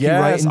going to walk you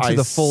right into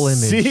the full image.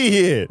 See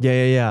it.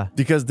 Yeah.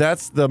 Because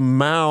that's the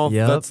mouth.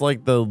 Yep. That's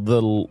like the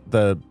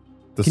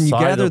Can you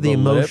gather the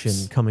emotion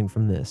lips coming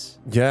from this?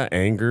 Yeah,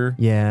 anger.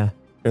 Yeah.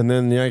 And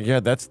then,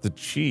 that's the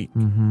cheek.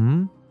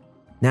 Mm-hmm.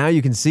 Now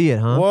you can see it,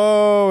 huh?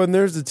 Whoa, and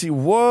there's the teeth.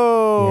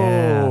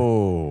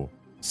 Whoa. Yeah.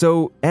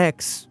 So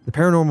X, the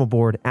paranormal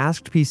board,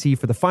 asked PC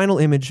for the final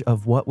image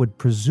of what would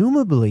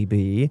presumably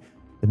be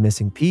the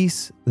missing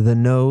piece, the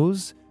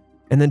nose,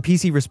 and then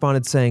PC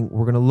responded saying,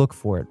 we're going to look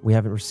for it. We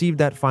haven't received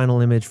that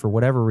final image for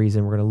whatever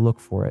reason. We're going to look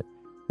for it.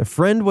 The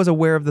friend was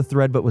aware of the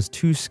thread but was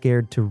too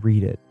scared to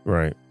read it.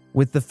 Right.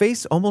 With the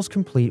face almost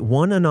complete,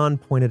 one Anon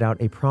pointed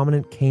out a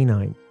prominent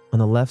canine on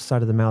the left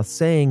side of the mouth,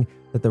 saying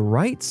that the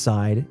right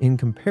side, in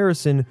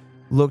comparison,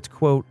 looked,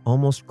 quote,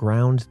 almost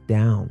ground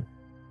down.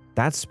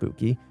 That's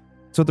spooky.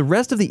 So the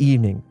rest of the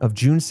evening of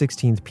June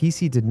 16th,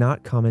 PC did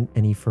not comment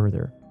any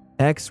further.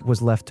 X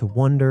was left to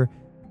wonder,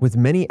 with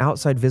many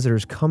outside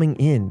visitors coming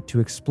in to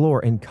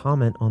explore and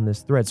comment on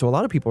this thread. So a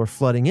lot of people are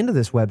flooding into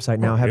this website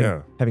now,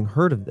 having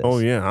heard of this. Oh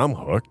yeah, I'm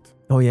hooked.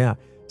 Oh yeah.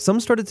 Some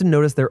started to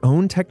notice their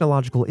own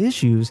technological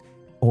issues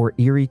or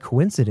eerie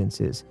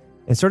coincidences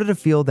and started to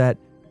feel that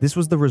this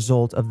was the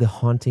result of the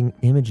haunting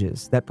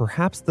images, that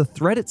perhaps the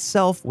thread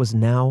itself was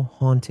now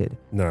haunted.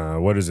 Nah,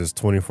 what is this,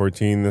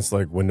 2014? This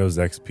like Windows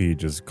XP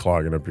just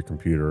clogging up your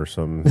computer or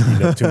something.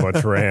 Eating up too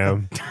much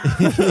RAM.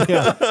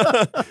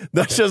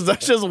 That's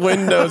just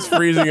Windows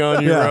freezing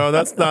on you, bro.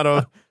 That's not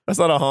a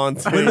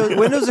haunting.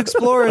 Windows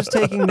Explorer is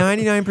taking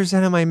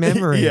 99% of my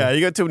memory. Yeah,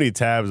 you got too many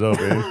tabs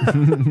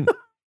open.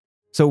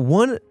 So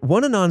one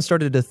Anon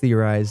started to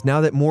theorize,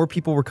 now that more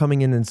people were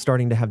coming in and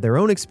starting to have their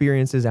own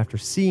experiences after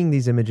seeing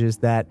these images,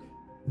 that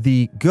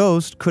the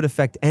ghost could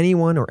affect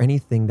anyone or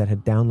anything that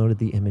had downloaded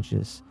the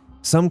images.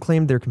 Some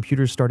claimed their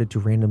computers started to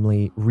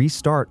randomly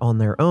restart on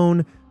their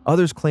own.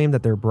 Others claimed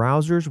that their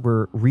browsers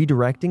were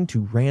redirecting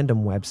to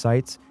random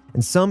websites.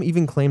 And some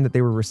even claimed that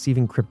they were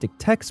receiving cryptic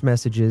text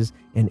messages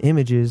and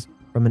images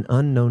from an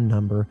unknown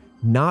number,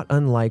 not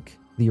unlike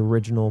the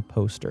original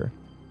poster.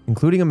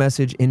 including a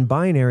message in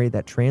binary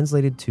that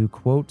translated to,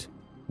 quote,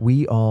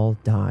 "We all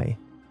die."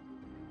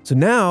 So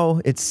now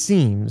it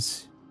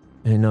seems,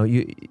 and no,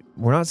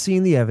 we're not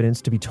seeing the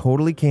evidence, to be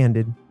totally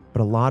candid,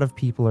 but a lot of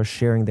people are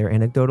sharing their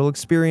anecdotal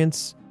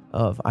experience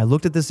of, I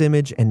looked at this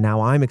image and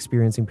now I'm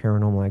experiencing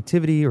paranormal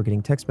activity or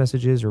getting text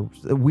messages or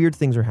weird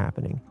things are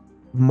happening.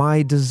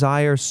 My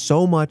desire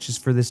so much is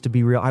for this to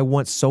be real. I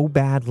want so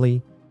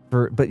badly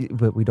but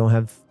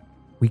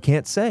we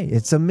can't say.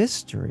 It's a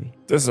mystery.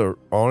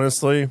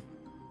 Honestly,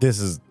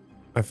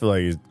 I feel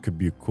like it could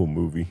be a cool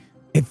movie.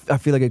 I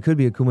feel like it could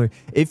be a cool movie.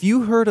 If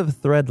you heard of a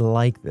thread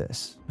like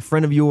this, a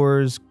friend of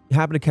yours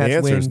happened to catch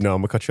wind. The answer is no.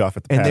 I'm going to cut you off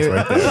at the pass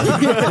right there.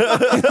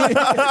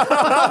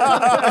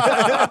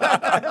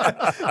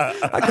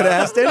 I could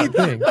have asked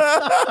anything.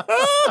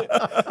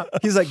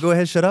 He's like, go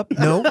ahead, shut up.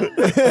 No. Go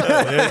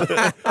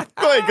ahead,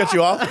 cut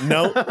you off.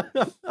 No.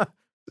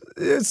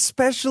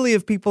 Especially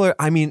if people are,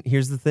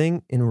 here's the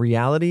thing. In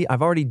reality,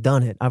 I've already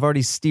done it. I've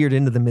already steered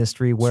into the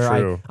mystery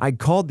where I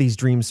called these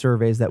dream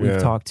surveys that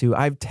we've talked to.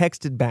 I've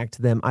texted back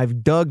to them.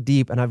 I've dug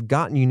deep and I've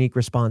gotten unique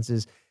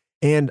responses.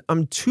 And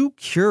I'm too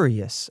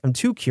curious,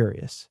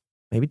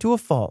 maybe to a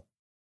fault,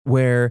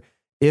 where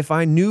if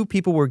I knew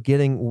people were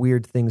getting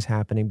weird things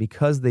happening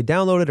because they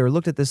downloaded or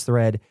looked at this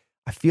thread,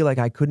 I feel like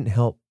I couldn't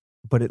help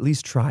but at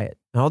least try it.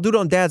 And I'll do it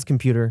on Dad's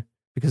computer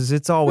because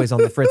it's always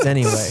on the fritz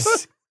anyway.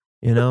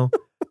 You know?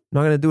 I'm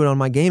not going to do it on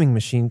my gaming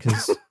machine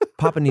because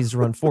Papa needs to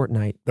run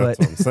Fortnite. That's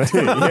what I'm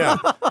saying. Yeah.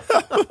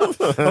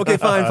 Okay,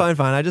 fine.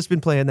 I just been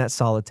playing that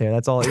solitaire.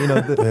 That's all,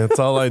 that's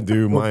all I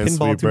do.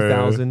 Pinball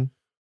 2000.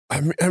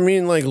 I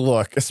mean, like,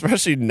 look,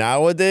 especially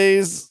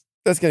nowadays,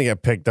 that's going to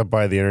get picked up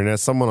by the internet.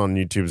 Someone on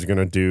YouTube is going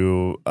to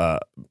do, I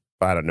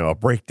don't know, a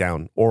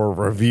breakdown or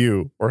a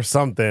review or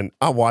something.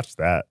 I'll watch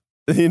that,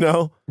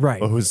 Right.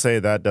 But who say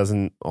that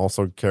doesn't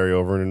also carry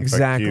over and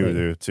infect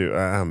you too?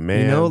 Ah,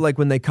 man. Like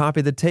when they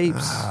copy the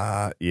tapes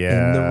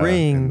in the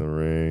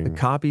ring, the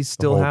copies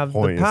still have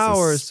the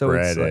power. So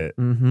it's like,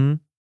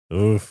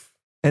 oof.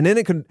 And then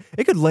it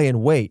could lay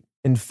in wait,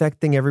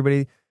 infecting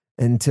everybody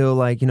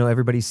until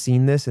everybody's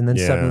seen this, and then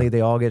suddenly they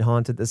all get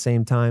haunted at the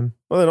same time.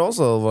 Well, then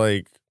also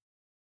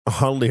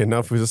oddly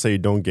enough, who's to say you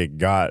don't get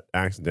got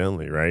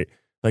accidentally, right?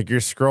 Like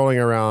you're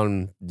scrolling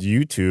around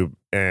YouTube,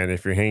 and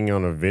if you're hanging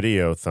on a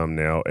video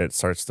thumbnail, it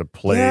starts to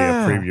play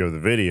a preview of the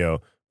video.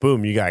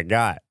 Boom, you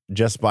got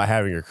just by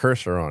having your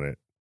cursor on it.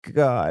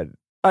 God,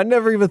 I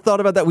never even thought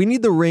about that. We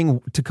need the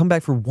ring to come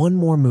back for one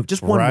more move,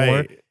 just one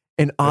more.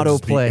 And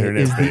autoplay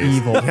is the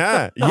evil.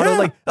 Yeah.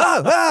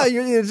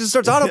 It just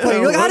starts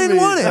autoplaying. You're like, I didn't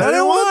want it. I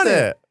didn't want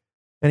it.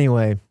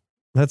 Anyway,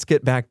 let's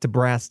get back to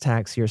brass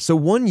tacks here. So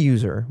one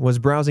user was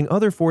browsing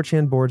other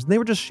 4chan boards, and they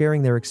were just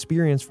sharing their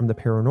experience from the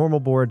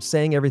paranormal board,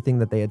 saying everything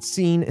that they had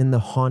seen in the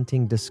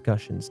haunting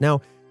discussions.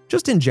 Now,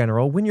 just in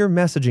general, when you're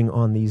messaging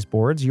on these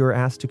boards, you're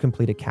asked to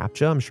complete a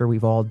CAPTCHA. I'm sure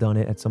we've all done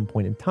it at some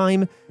point in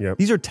time. Yep.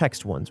 These are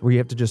text ones where you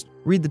have to just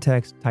read the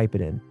text, type it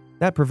in.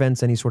 That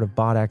prevents any sort of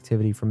bot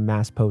activity from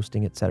mass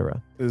posting,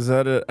 etc. Is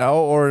that an L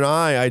or an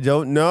I? I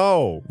don't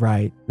know.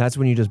 Right. That's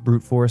when you just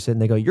brute force it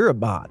and they go, you're a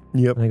bot.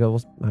 Yep. And I go,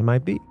 well, I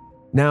might be.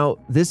 Now,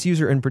 this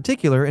user in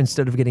particular,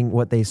 instead of getting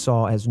what they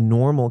saw as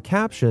normal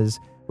CAPTCHAs,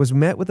 was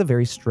met with a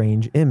very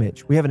strange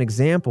image. We have an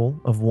example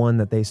of one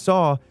that they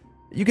saw.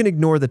 You can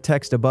ignore the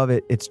text above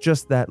it. It's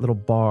just that little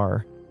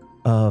bar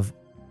of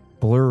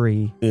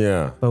blurry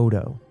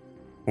photo.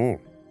 I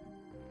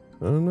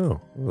don't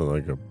know.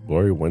 Like a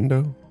blurry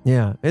window?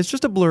 Yeah, it's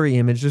just a blurry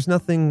image. There's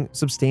nothing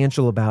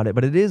substantial about it,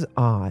 but it is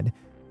odd.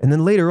 And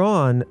then later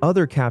on,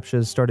 other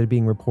CAPTCHAs started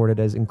being reported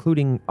as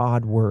including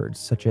odd words,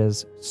 such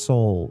as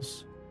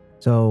souls.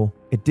 So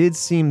it did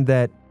seem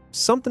that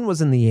something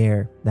was in the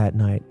air that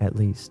night, at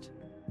least.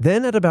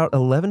 Then at about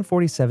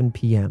 11:47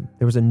 p.m.,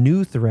 there was a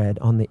new thread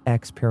on the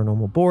X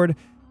Paranormal board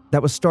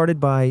that was started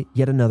by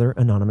yet another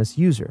anonymous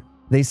user.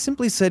 They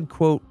simply said,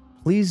 quote,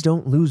 "Please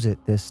don't lose it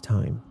this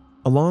time."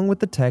 Along with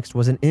the text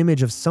was an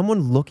image of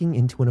someone looking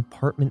into an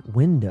apartment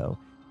window.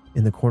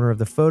 In the corner of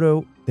the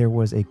photo, there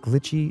was a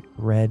glitchy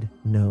red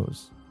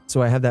nose.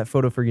 So I have that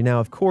photo for you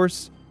now, of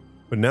course.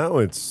 But now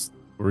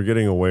we're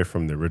getting away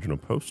from the original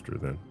poster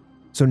then.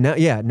 So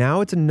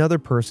now it's another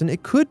person.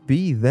 It could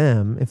be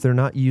them if they're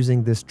not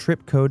using this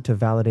trip code to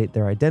validate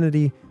their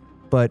identity.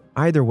 But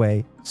either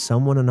way,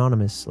 someone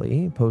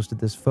anonymously posted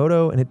this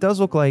photo, and it does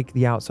look like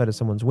the outside of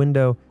someone's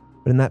window.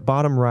 But in that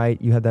bottom right,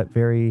 you have that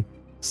very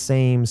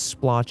same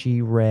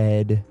splotchy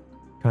red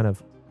kind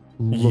of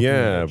looking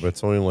image. But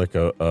it's only like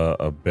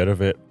a bit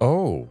of it.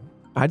 Oh,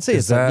 I'd say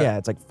it's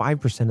like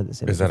 5% of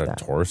this image. Is that a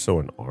torso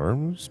and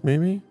arms,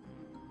 maybe?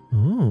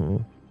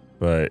 Oh,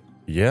 but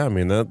yeah, I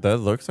mean that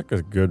looks like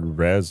a good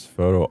res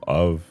photo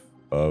of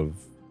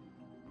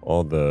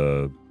all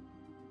the,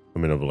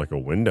 of like a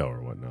window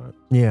or whatnot.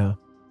 Yeah,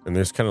 and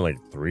there's kind of like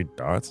 3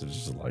 dots. It's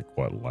just like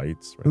what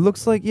lights? Right? It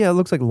looks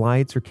like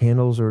lights or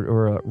candles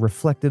or a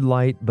reflected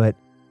light. But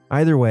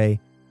either way.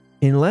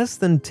 In less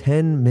than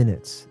 10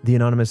 minutes, the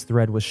anonymous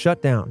thread was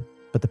shut down,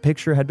 but the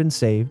picture had been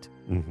saved,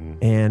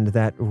 and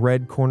that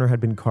red corner had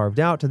been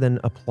carved out to then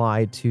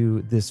apply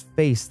to this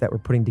face that we're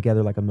putting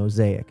together like a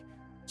mosaic.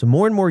 So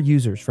more and more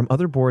users from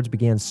other boards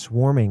began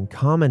swarming,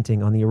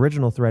 commenting on the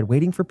original thread,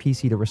 waiting for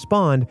PC to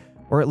respond,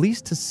 or at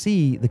least to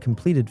see the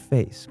completed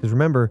face. Because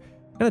remember,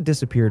 it kind of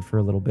disappeared for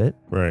a little bit.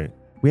 Right.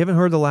 We haven't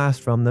heard the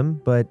last from them,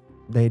 but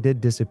they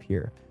did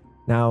disappear.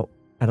 Now,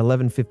 at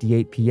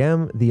 11:58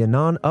 p.m., the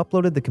Anon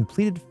uploaded the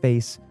completed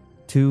face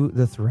to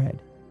the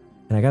thread.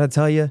 And I gotta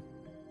tell you,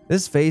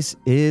 this face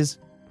is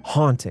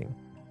haunting.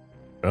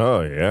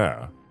 Oh,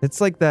 yeah. It's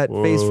like that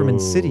face from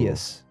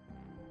Insidious.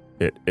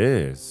 It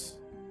is.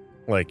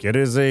 Like, it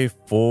is a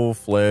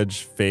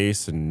full-fledged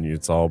face, and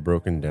it's all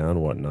broken down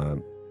and whatnot.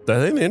 I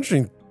think the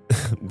interesting,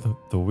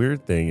 the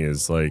weird thing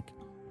is, like,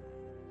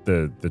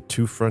 the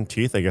two front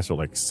teeth, I guess, are,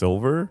 like,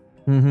 silver.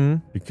 Mm-hmm.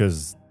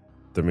 Because,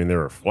 I mean,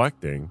 they're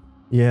reflecting.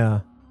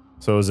 Yeah.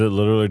 So is it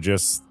literally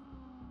just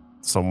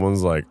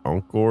someone's, like,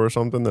 uncle or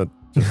something that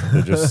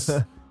they just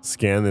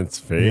scan its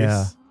face?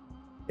 Yeah.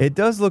 It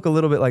does look a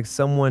little bit like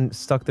someone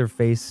stuck their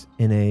face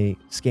in a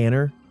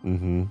scanner,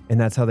 and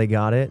that's how they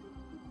got it.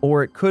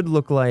 Or it could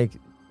look like,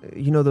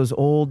 those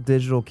old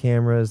digital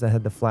cameras that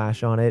had the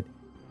flash on it,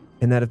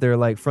 and that if their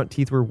like front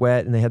teeth were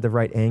wet and they had the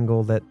right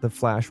angle, that the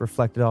flash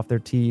reflected off their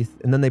teeth,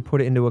 and then they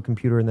put it into a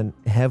computer and then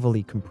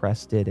heavily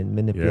compressed it and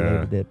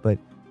manipulated it. But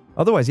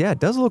otherwise, yeah, it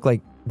does look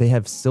like they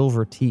have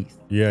silver teeth.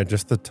 Yeah,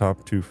 just the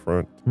top two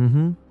front.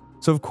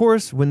 So of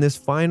course, when this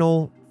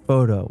final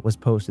photo was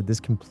posted,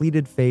 this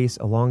completed face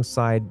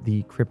alongside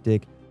the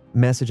cryptic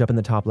message up in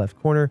the top left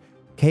corner,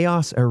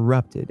 chaos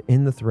erupted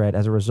in the thread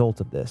as a result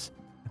of this.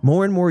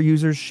 More and more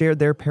users shared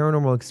their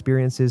paranormal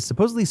experiences,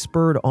 supposedly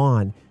spurred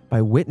on by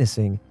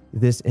witnessing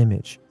this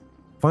image.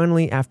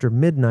 Finally, after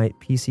midnight,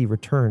 PC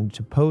returned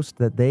to post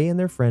that they and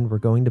their friend were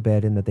going to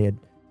bed and that they had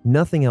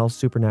nothing else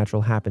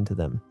supernatural happen to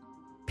them.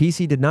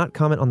 PC did not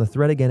comment on the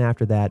thread again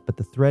after that, but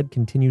the thread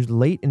continued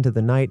late into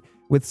the night,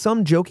 with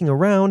some joking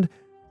around,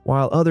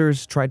 while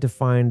others tried to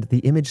find the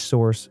image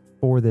source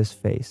for this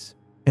face,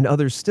 and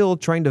others still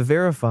trying to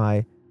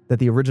verify that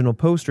the original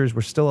posters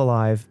were still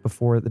alive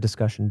before the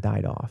discussion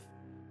died off.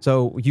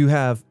 So you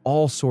have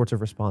all sorts of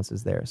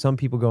responses there. Some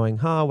people going,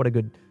 what a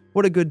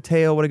good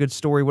tale, what a good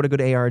story, what a good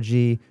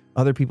ARG.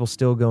 Other people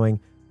still going,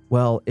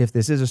 well, if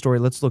this is a story,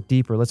 let's look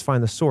deeper. Let's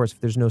find the source.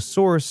 If there's no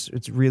source,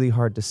 it's really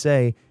hard to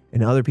say.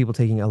 And other people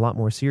taking it a lot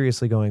more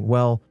seriously going,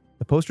 well,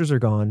 the posters are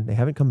gone. They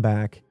haven't come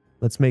back.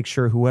 Let's make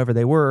sure whoever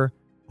they were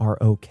are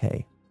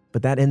okay.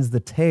 But that ends the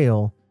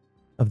tale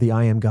of the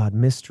I Am God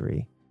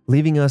mystery,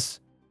 leaving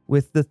us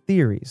with the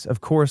theories.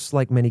 Of course,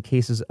 like many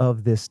cases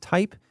of this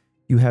type,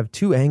 you have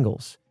two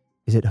angles.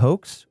 Is it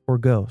hoax or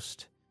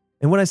ghost?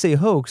 And when I say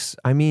hoax,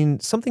 I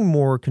mean something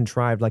more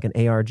contrived like an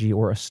ARG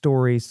or a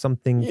story,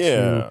 something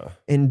to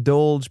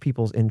indulge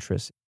people's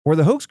interest. Or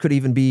the hoax could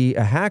even be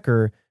a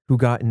hacker who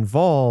got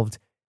involved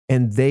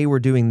and they were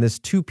doing this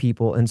to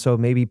people. And so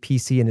maybe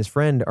PC and his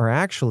friend are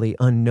actually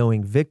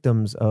unknowing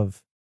victims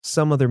of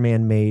some other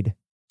man-made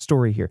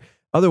story here.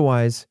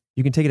 Otherwise,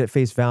 you can take it at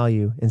face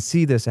value and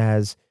see this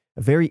as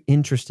a very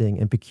interesting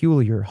and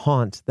peculiar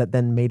haunt that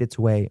then made its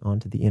way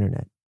onto the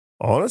internet.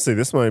 Honestly,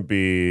 this might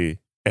be,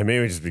 and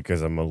maybe just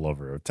because I'm a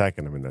lover of tech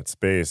and I'm in that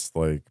space,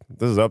 like,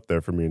 this is up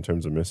there for me in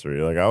terms of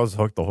mystery. Like, I was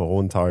hooked the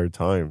whole entire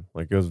time.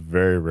 Like, it was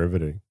very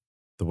riveting.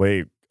 The way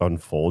it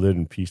unfolded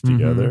and pieced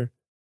together.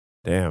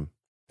 Damn.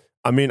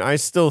 I mean, I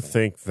still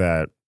think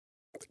that,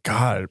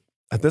 God,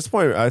 at this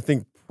point, I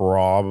think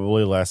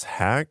probably less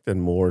hacked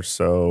and more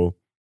so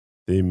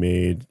they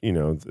made,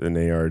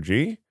 an ARG.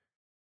 And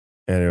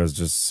it was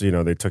just,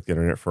 they took the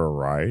internet for a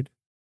ride.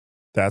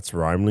 That's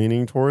where I'm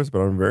leaning towards,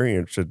 but I'm very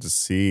interested to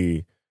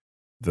see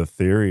the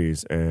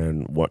theories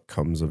and what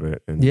comes of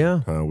it, and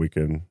how we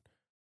can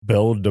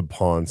build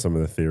upon some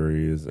of the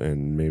theories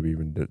and maybe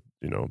even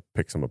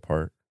pick some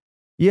apart.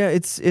 Yeah,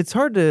 it's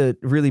hard to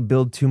really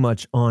build too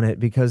much on it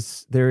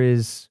because there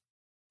is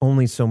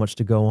only so much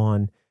to go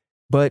on.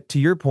 But to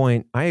your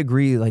point, I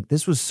agree. Like,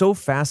 this was so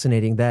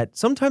fascinating that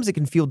sometimes it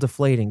can feel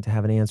deflating to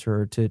have an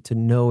answer or to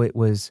know it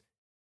was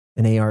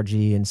an ARG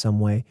in some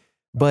way.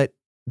 But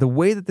the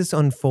way that this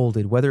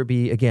unfolded, whether it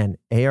be, again,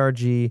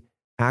 ARG,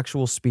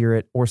 actual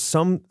spirit, or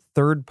some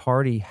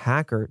third-party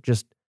hacker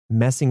just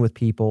messing with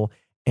people,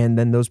 and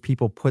then those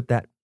people put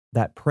that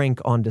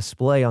prank on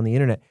display on the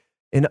internet.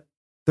 And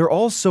they're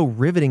all so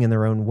riveting in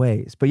their own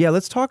ways. But yeah,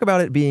 let's talk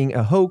about it being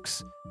a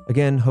hoax.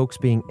 Again, hoax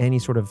being any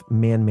sort of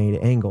man-made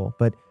angle.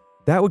 But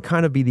that would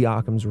kind of be the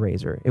Occam's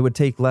razor. It would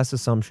take less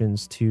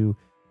assumptions to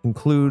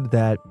conclude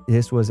that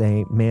this was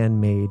a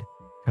man-made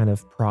kind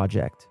of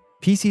project.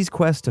 PC's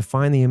quest to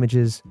find the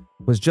images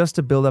was just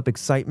to build up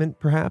excitement,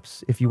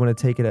 perhaps, if you want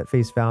to take it at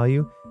face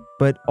value.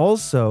 But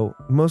also,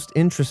 most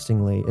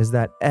interestingly, is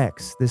that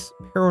X, this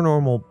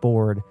paranormal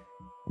board,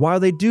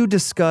 while they do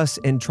discuss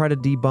and try to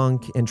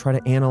debunk and try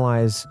to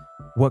analyze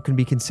what can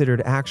be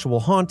considered actual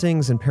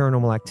hauntings and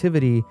paranormal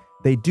activity,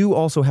 they do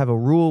also have a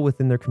rule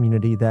within their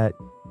community that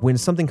when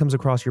something comes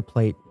across your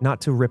plate, not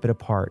to rip it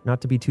apart,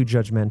 not to be too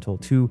judgmental,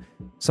 to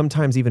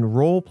sometimes even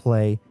role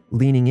play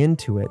leaning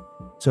into it.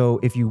 So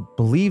if you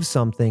believe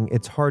something,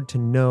 it's hard to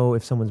know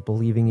if someone's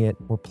believing it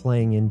or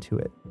playing into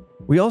it.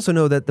 We also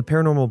know that the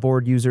paranormal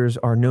board users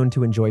are known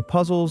to enjoy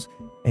puzzles,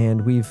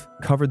 And we've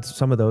covered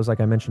some of those, like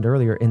I mentioned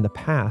earlier, in the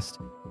past.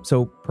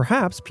 So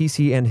perhaps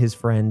PC and his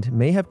friend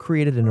may have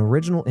created an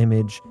original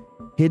image,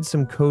 hid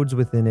some codes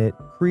within it,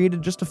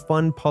 created just a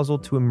fun puzzle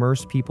to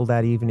immerse people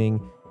that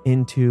evening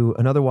into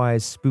an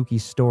otherwise spooky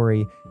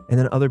story, and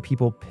then other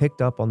people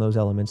picked up on those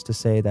elements to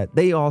say that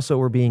they also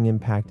were being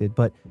impacted.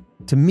 But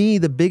to me,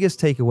 the biggest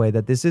takeaway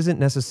that this isn't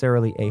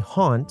necessarily a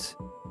haunt,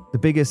 the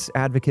biggest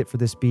advocate for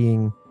this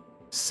being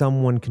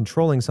someone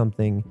controlling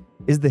something,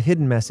 is the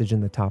hidden message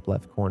in the top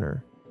left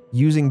corner.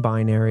 Using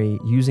binary,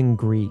 using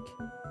Greek,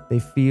 they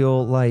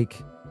feel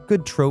like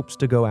good tropes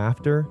to go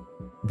after,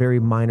 very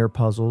minor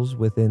puzzles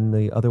within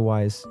the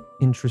otherwise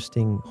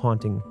interesting,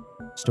 haunting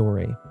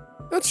story.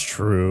 That's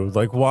true.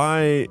 Like,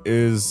 why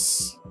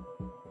is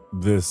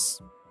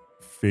this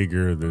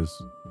figure, this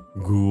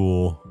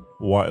ghoul,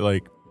 why,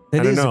 like, I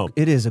don't know.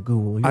 It is a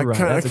ghoul. You're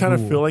right. I kind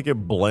of feel like it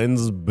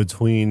blends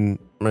between,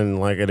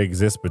 like it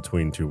exists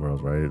between two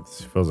worlds, right? It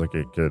feels like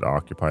it could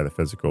occupy the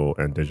physical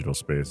and digital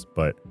space,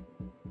 but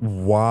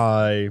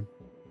why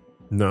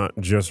not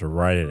just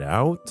write it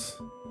out?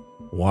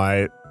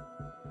 Why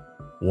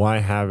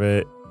have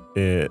it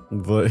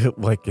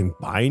like in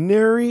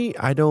binary?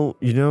 I don't,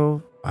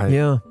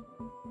 yeah.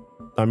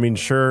 I mean,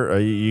 sure,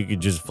 you could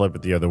just flip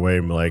it the other way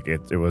and be like,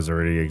 it was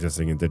already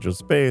existing in digital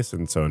space,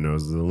 and so it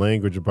knows the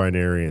language of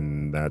binary,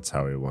 and that's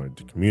how it wanted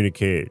to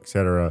communicate,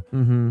 etc.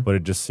 Mm-hmm. But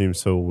it just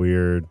seems so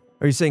weird.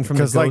 Are you saying from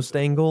the ghost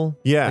angle?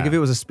 Yeah. Like if it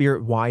was a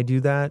spirit, why do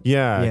that?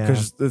 Yeah,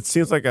 because it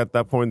seems like at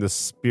that point the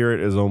spirit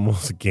is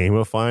almost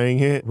gamifying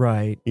it.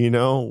 Right.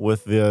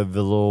 With the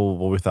little,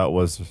 what we thought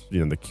was,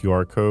 the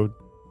QR code.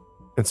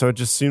 And so it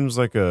just seems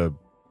like a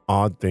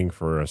odd thing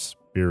for a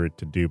spirit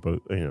to do,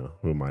 but,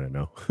 who am I to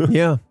know?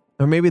 Yeah.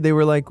 Or maybe they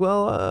were like,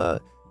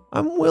 well,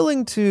 I'm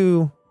willing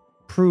to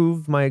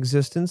prove my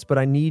existence, but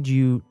I need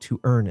you to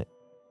earn it,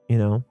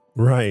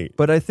 Right.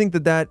 But I think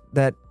that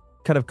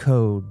kind of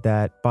code,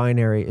 that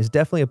binary, is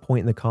definitely a point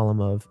in the column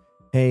of,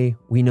 hey,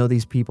 we know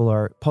these people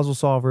are puzzle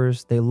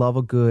solvers. They love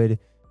a good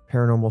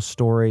paranormal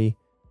story.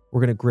 We're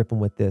going to grip them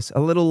with this.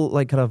 A little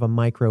like kind of a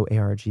micro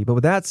ARG. But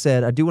with that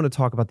said, I do want to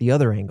talk about the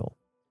other angle.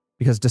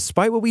 Because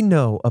despite what we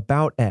know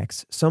about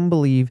X, some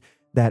believe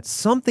that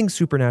something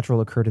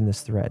supernatural occurred in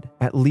this thread,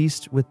 at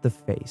least with the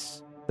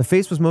face. The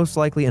face was most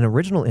likely an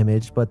original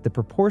image, but the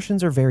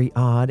proportions are very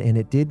odd, and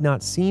it did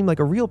not seem like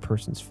a real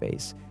person's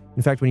face.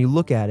 In fact, when you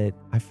look at it,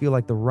 I feel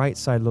like the right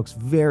side looks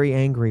very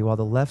angry, while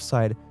the left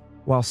side,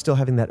 while still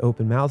having that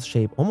open mouth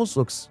shape, almost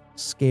looks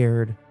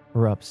scared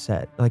or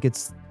upset. Like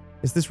it's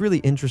this really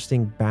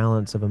interesting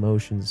balance of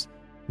emotions.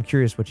 I'm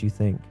curious what you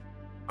think.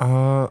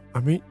 I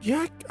mean,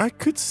 yeah, I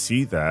could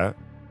see that.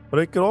 But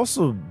it could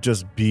also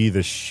just be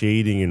the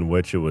shading in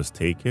which it was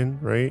taken,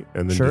 right?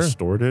 And then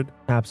distorted.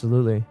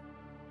 Absolutely.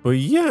 But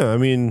yeah, I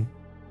mean,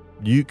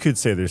 you could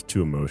say there's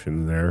two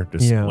emotions there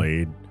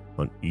displayed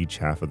on each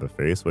half of the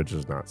face, which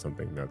is not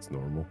something that's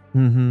normal.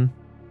 Mm-hmm.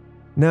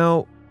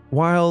 Now,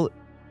 while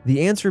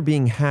the answer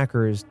being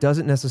hackers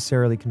doesn't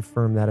necessarily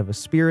confirm that of a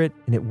spirit,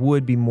 and it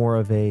would be more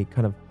of a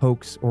kind of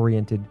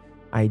hoax-oriented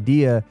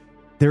idea,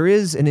 there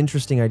is an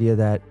interesting idea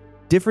that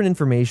different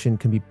information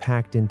can be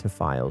packed into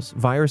files.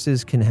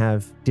 Viruses can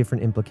have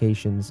different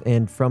implications,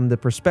 and from the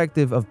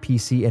perspective of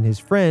PC and his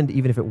friend,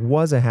 even if it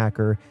was a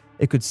hacker,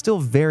 it could still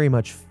very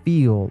much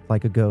feel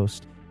like a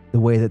ghost the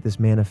way that this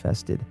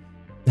manifested.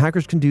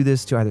 Hackers can do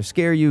this to either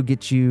scare you,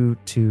 get you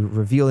to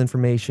reveal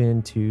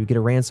information, to get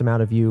a ransom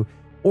out of you,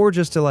 or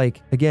just to,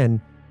 like,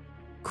 again,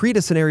 create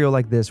a scenario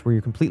like this where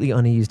you're completely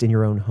uneased in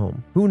your own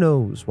home. Who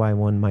knows why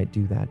one might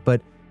do that?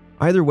 But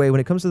either way, when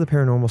it comes to the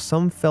paranormal,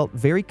 some felt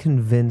very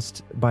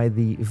convinced by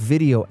the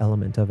video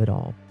element of it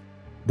all.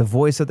 The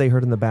voice that they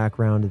heard in the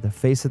background, the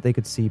face that they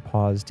could see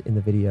paused in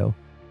the video,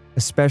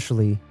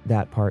 especially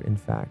that part, in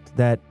fact,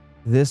 that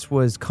this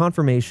was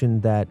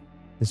confirmation that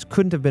this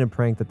couldn't have been a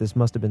prank, that this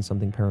must have been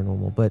something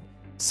paranormal. But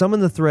some in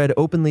the thread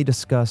openly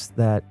discussed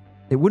that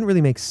it wouldn't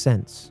really make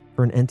sense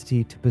for an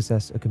entity to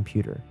possess a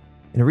computer.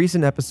 In a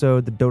recent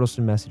episode, the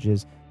Dodalston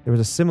Messages, there was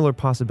a similar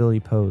possibility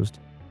posed,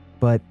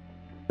 but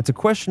it's a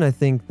question I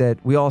think that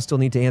we all still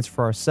need to answer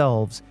for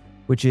ourselves,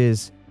 which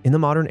is, in the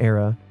modern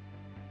era,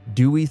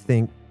 do we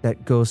think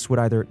that ghosts would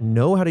either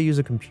know how to use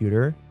a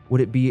computer?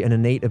 Would it be an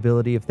innate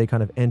ability if they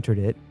kind of entered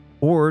it?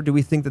 Or do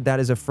we think that that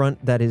is a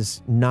front that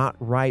is not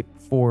ripe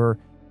for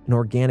an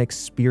organic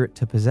spirit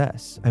to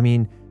possess? I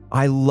mean,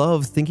 I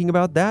love thinking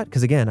about that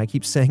because, again, I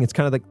keep saying it's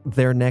kind of like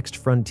their next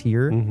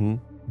frontier,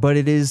 but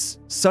it is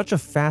such a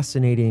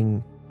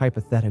fascinating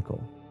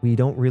hypothetical. We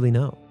don't really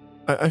know.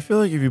 I feel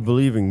like if you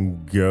believe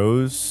in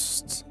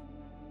ghosts,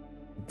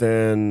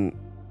 then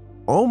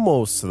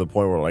almost to the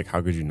point where, like,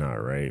 how could you not,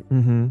 right?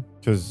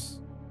 Because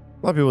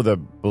a lot of people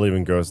that believe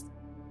in ghosts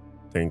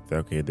think that,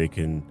 okay, they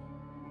can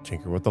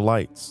tinker with the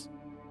lights.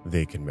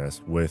 They can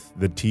mess with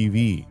the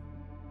TV.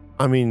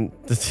 I mean,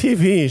 the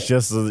TV is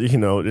just,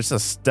 just a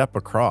step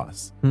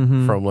across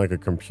from, like, a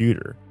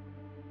computer.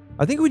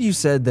 I think when you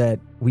said that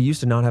we used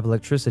to not have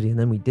electricity and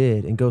then we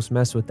did, and ghosts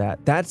mess with that,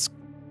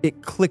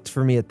 it clicked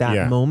for me at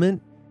that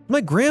moment. My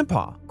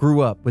grandpa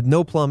grew up with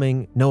no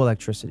plumbing, no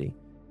electricity.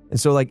 And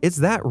so like it's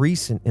that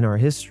recent in our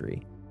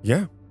history.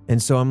 Yeah. And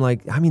so I'm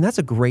like, I mean, that's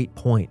a great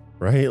point.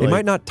 Right? They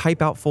might not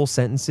type out full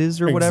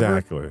sentences or whatever,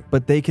 exactly.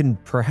 but they can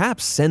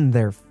perhaps send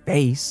their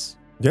face,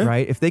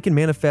 right? If they can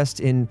manifest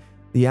in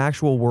the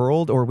actual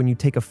world or when you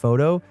take a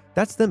photo,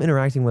 that's them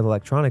interacting with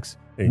electronics.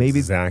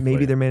 Exactly.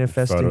 Maybe they're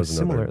manifesting Photos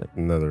similarly.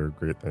 Another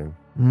great thing.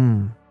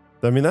 Mm.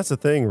 I mean, that's the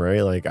thing,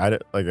 right? Like,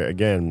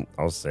 again,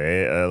 I'll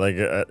say,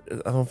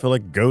 I don't feel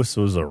like ghosts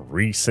was a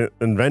recent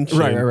invention.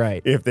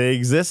 Right. If they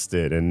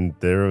existed and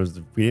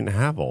we didn't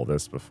have all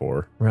this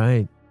before.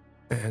 Right.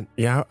 And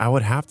yeah, I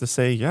would have to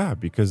say, yeah,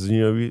 because,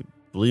 you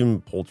believe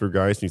in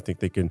poltergeists and you think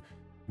they can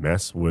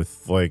mess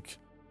with like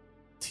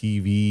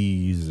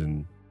TVs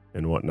and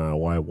whatnot.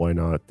 Why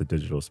not the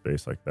digital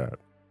space like that?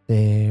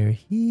 They're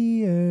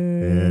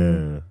here.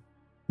 Yeah.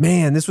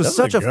 Man, this was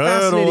such a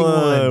fascinating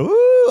one. Woo!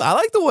 I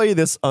like the way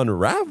this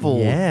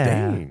unraveled. Yeah.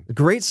 Dang.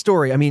 Great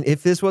story. I mean,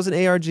 if this was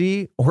an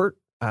ARG or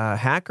a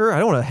hacker, I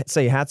don't want to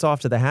say hats off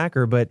to the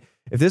hacker, but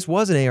if this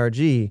was an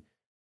ARG,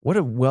 what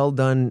a well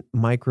done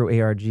micro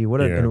ARG.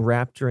 What an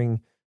enrapturing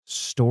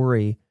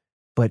story.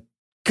 But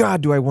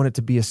God, do I want it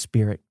to be a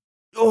spirit.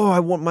 Oh, I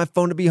want my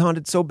phone to be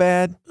haunted so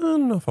bad. I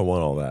don't know if I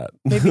want all that.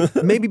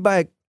 Maybe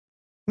by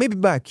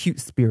a cute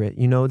spirit,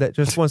 that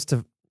just wants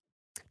to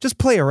just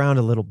play around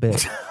a little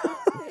bit.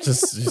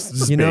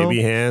 just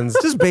baby hands.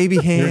 Just baby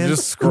hands. You're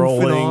just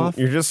scrolling.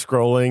 You're just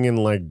scrolling in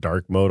like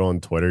dark mode on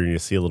Twitter and you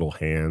see a little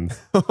hand.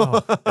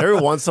 Every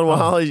once in a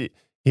while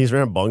he's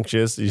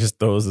rambunctious. He just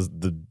throws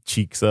the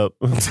cheeks up,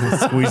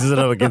 squeezes it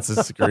up against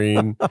the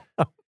screen.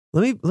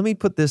 Let me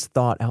put this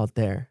thought out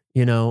there.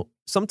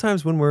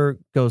 Sometimes when we're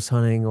ghost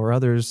hunting or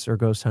others are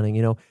ghost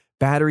hunting,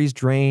 batteries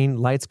drain,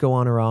 lights go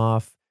on or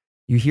off,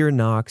 you hear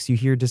knocks, you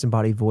hear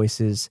disembodied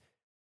voices.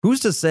 Who's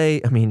to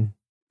say, I mean,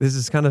 this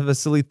is kind of a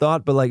silly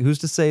thought, but like, who's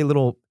to say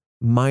little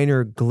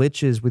minor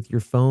glitches with your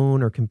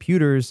phone or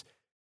computers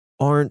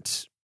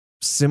aren't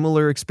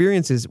similar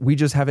experiences? We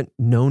just haven't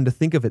known to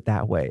think of it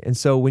that way. And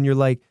so when you're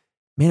like,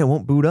 man, it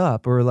won't boot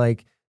up, or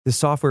like the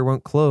software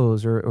won't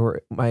close,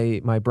 or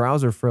my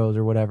browser froze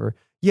or whatever.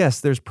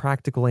 Yes, there's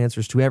practical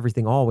answers to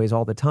everything always,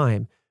 all the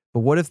time. But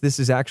what if this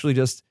is actually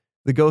just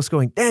the ghost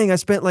going, dang, I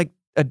spent like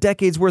a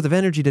decade's worth of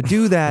energy to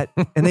do that.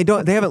 And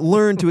they haven't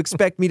learned to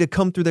expect me to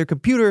come through their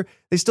computer.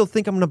 They still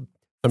think I'm going to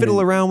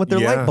fiddle around with their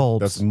light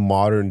bulbs. That's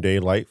modern day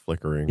light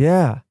flickering.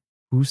 Yeah.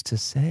 Who's to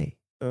say?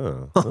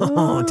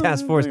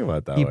 Task Force,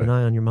 keep an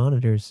eye on your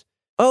monitors.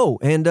 Oh,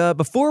 and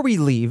before we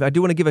leave, I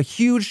do want to give a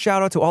huge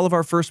shout out to all of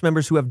our First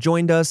members who have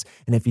joined us.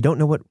 And if you don't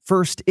know what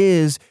First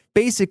is,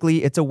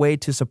 basically it's a way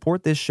to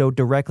support this show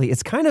directly.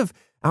 It's kind of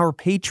our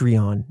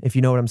Patreon, if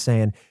you know what I'm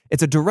saying.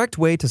 It's a direct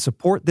way to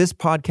support this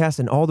podcast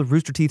and all the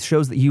Rooster Teeth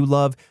shows that you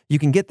love. You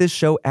can get this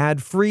show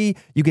ad-free.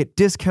 You get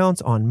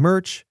discounts on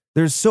merch.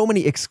 There's so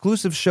many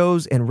exclusive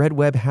shows, and Red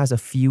Web has a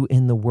few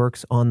in the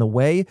works on the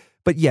way.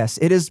 But yes,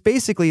 it is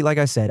basically, like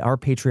I said, our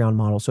Patreon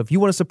model. So if you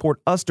want to support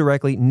us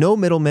directly, no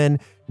middlemen,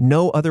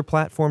 no other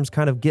platforms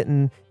kind of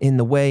getting in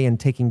the way and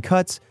taking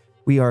cuts,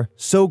 we are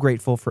so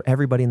grateful for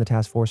everybody in the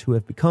task force who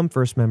have become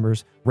First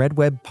members.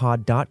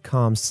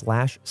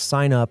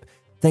 redwebpod.com/sign up.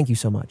 Thank you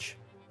so much.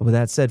 But with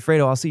that said,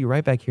 Fredo, I'll see you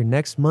right back here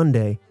next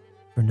Monday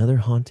for another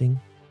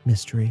haunting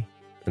mystery.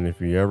 And if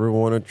you ever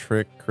want to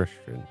trick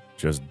Christian,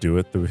 just do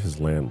it through his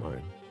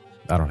landline.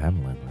 I don't have a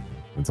landline.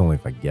 It's only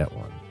if I get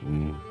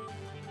one.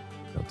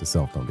 Note to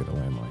self, don't get a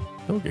landline.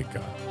 Don't get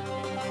got.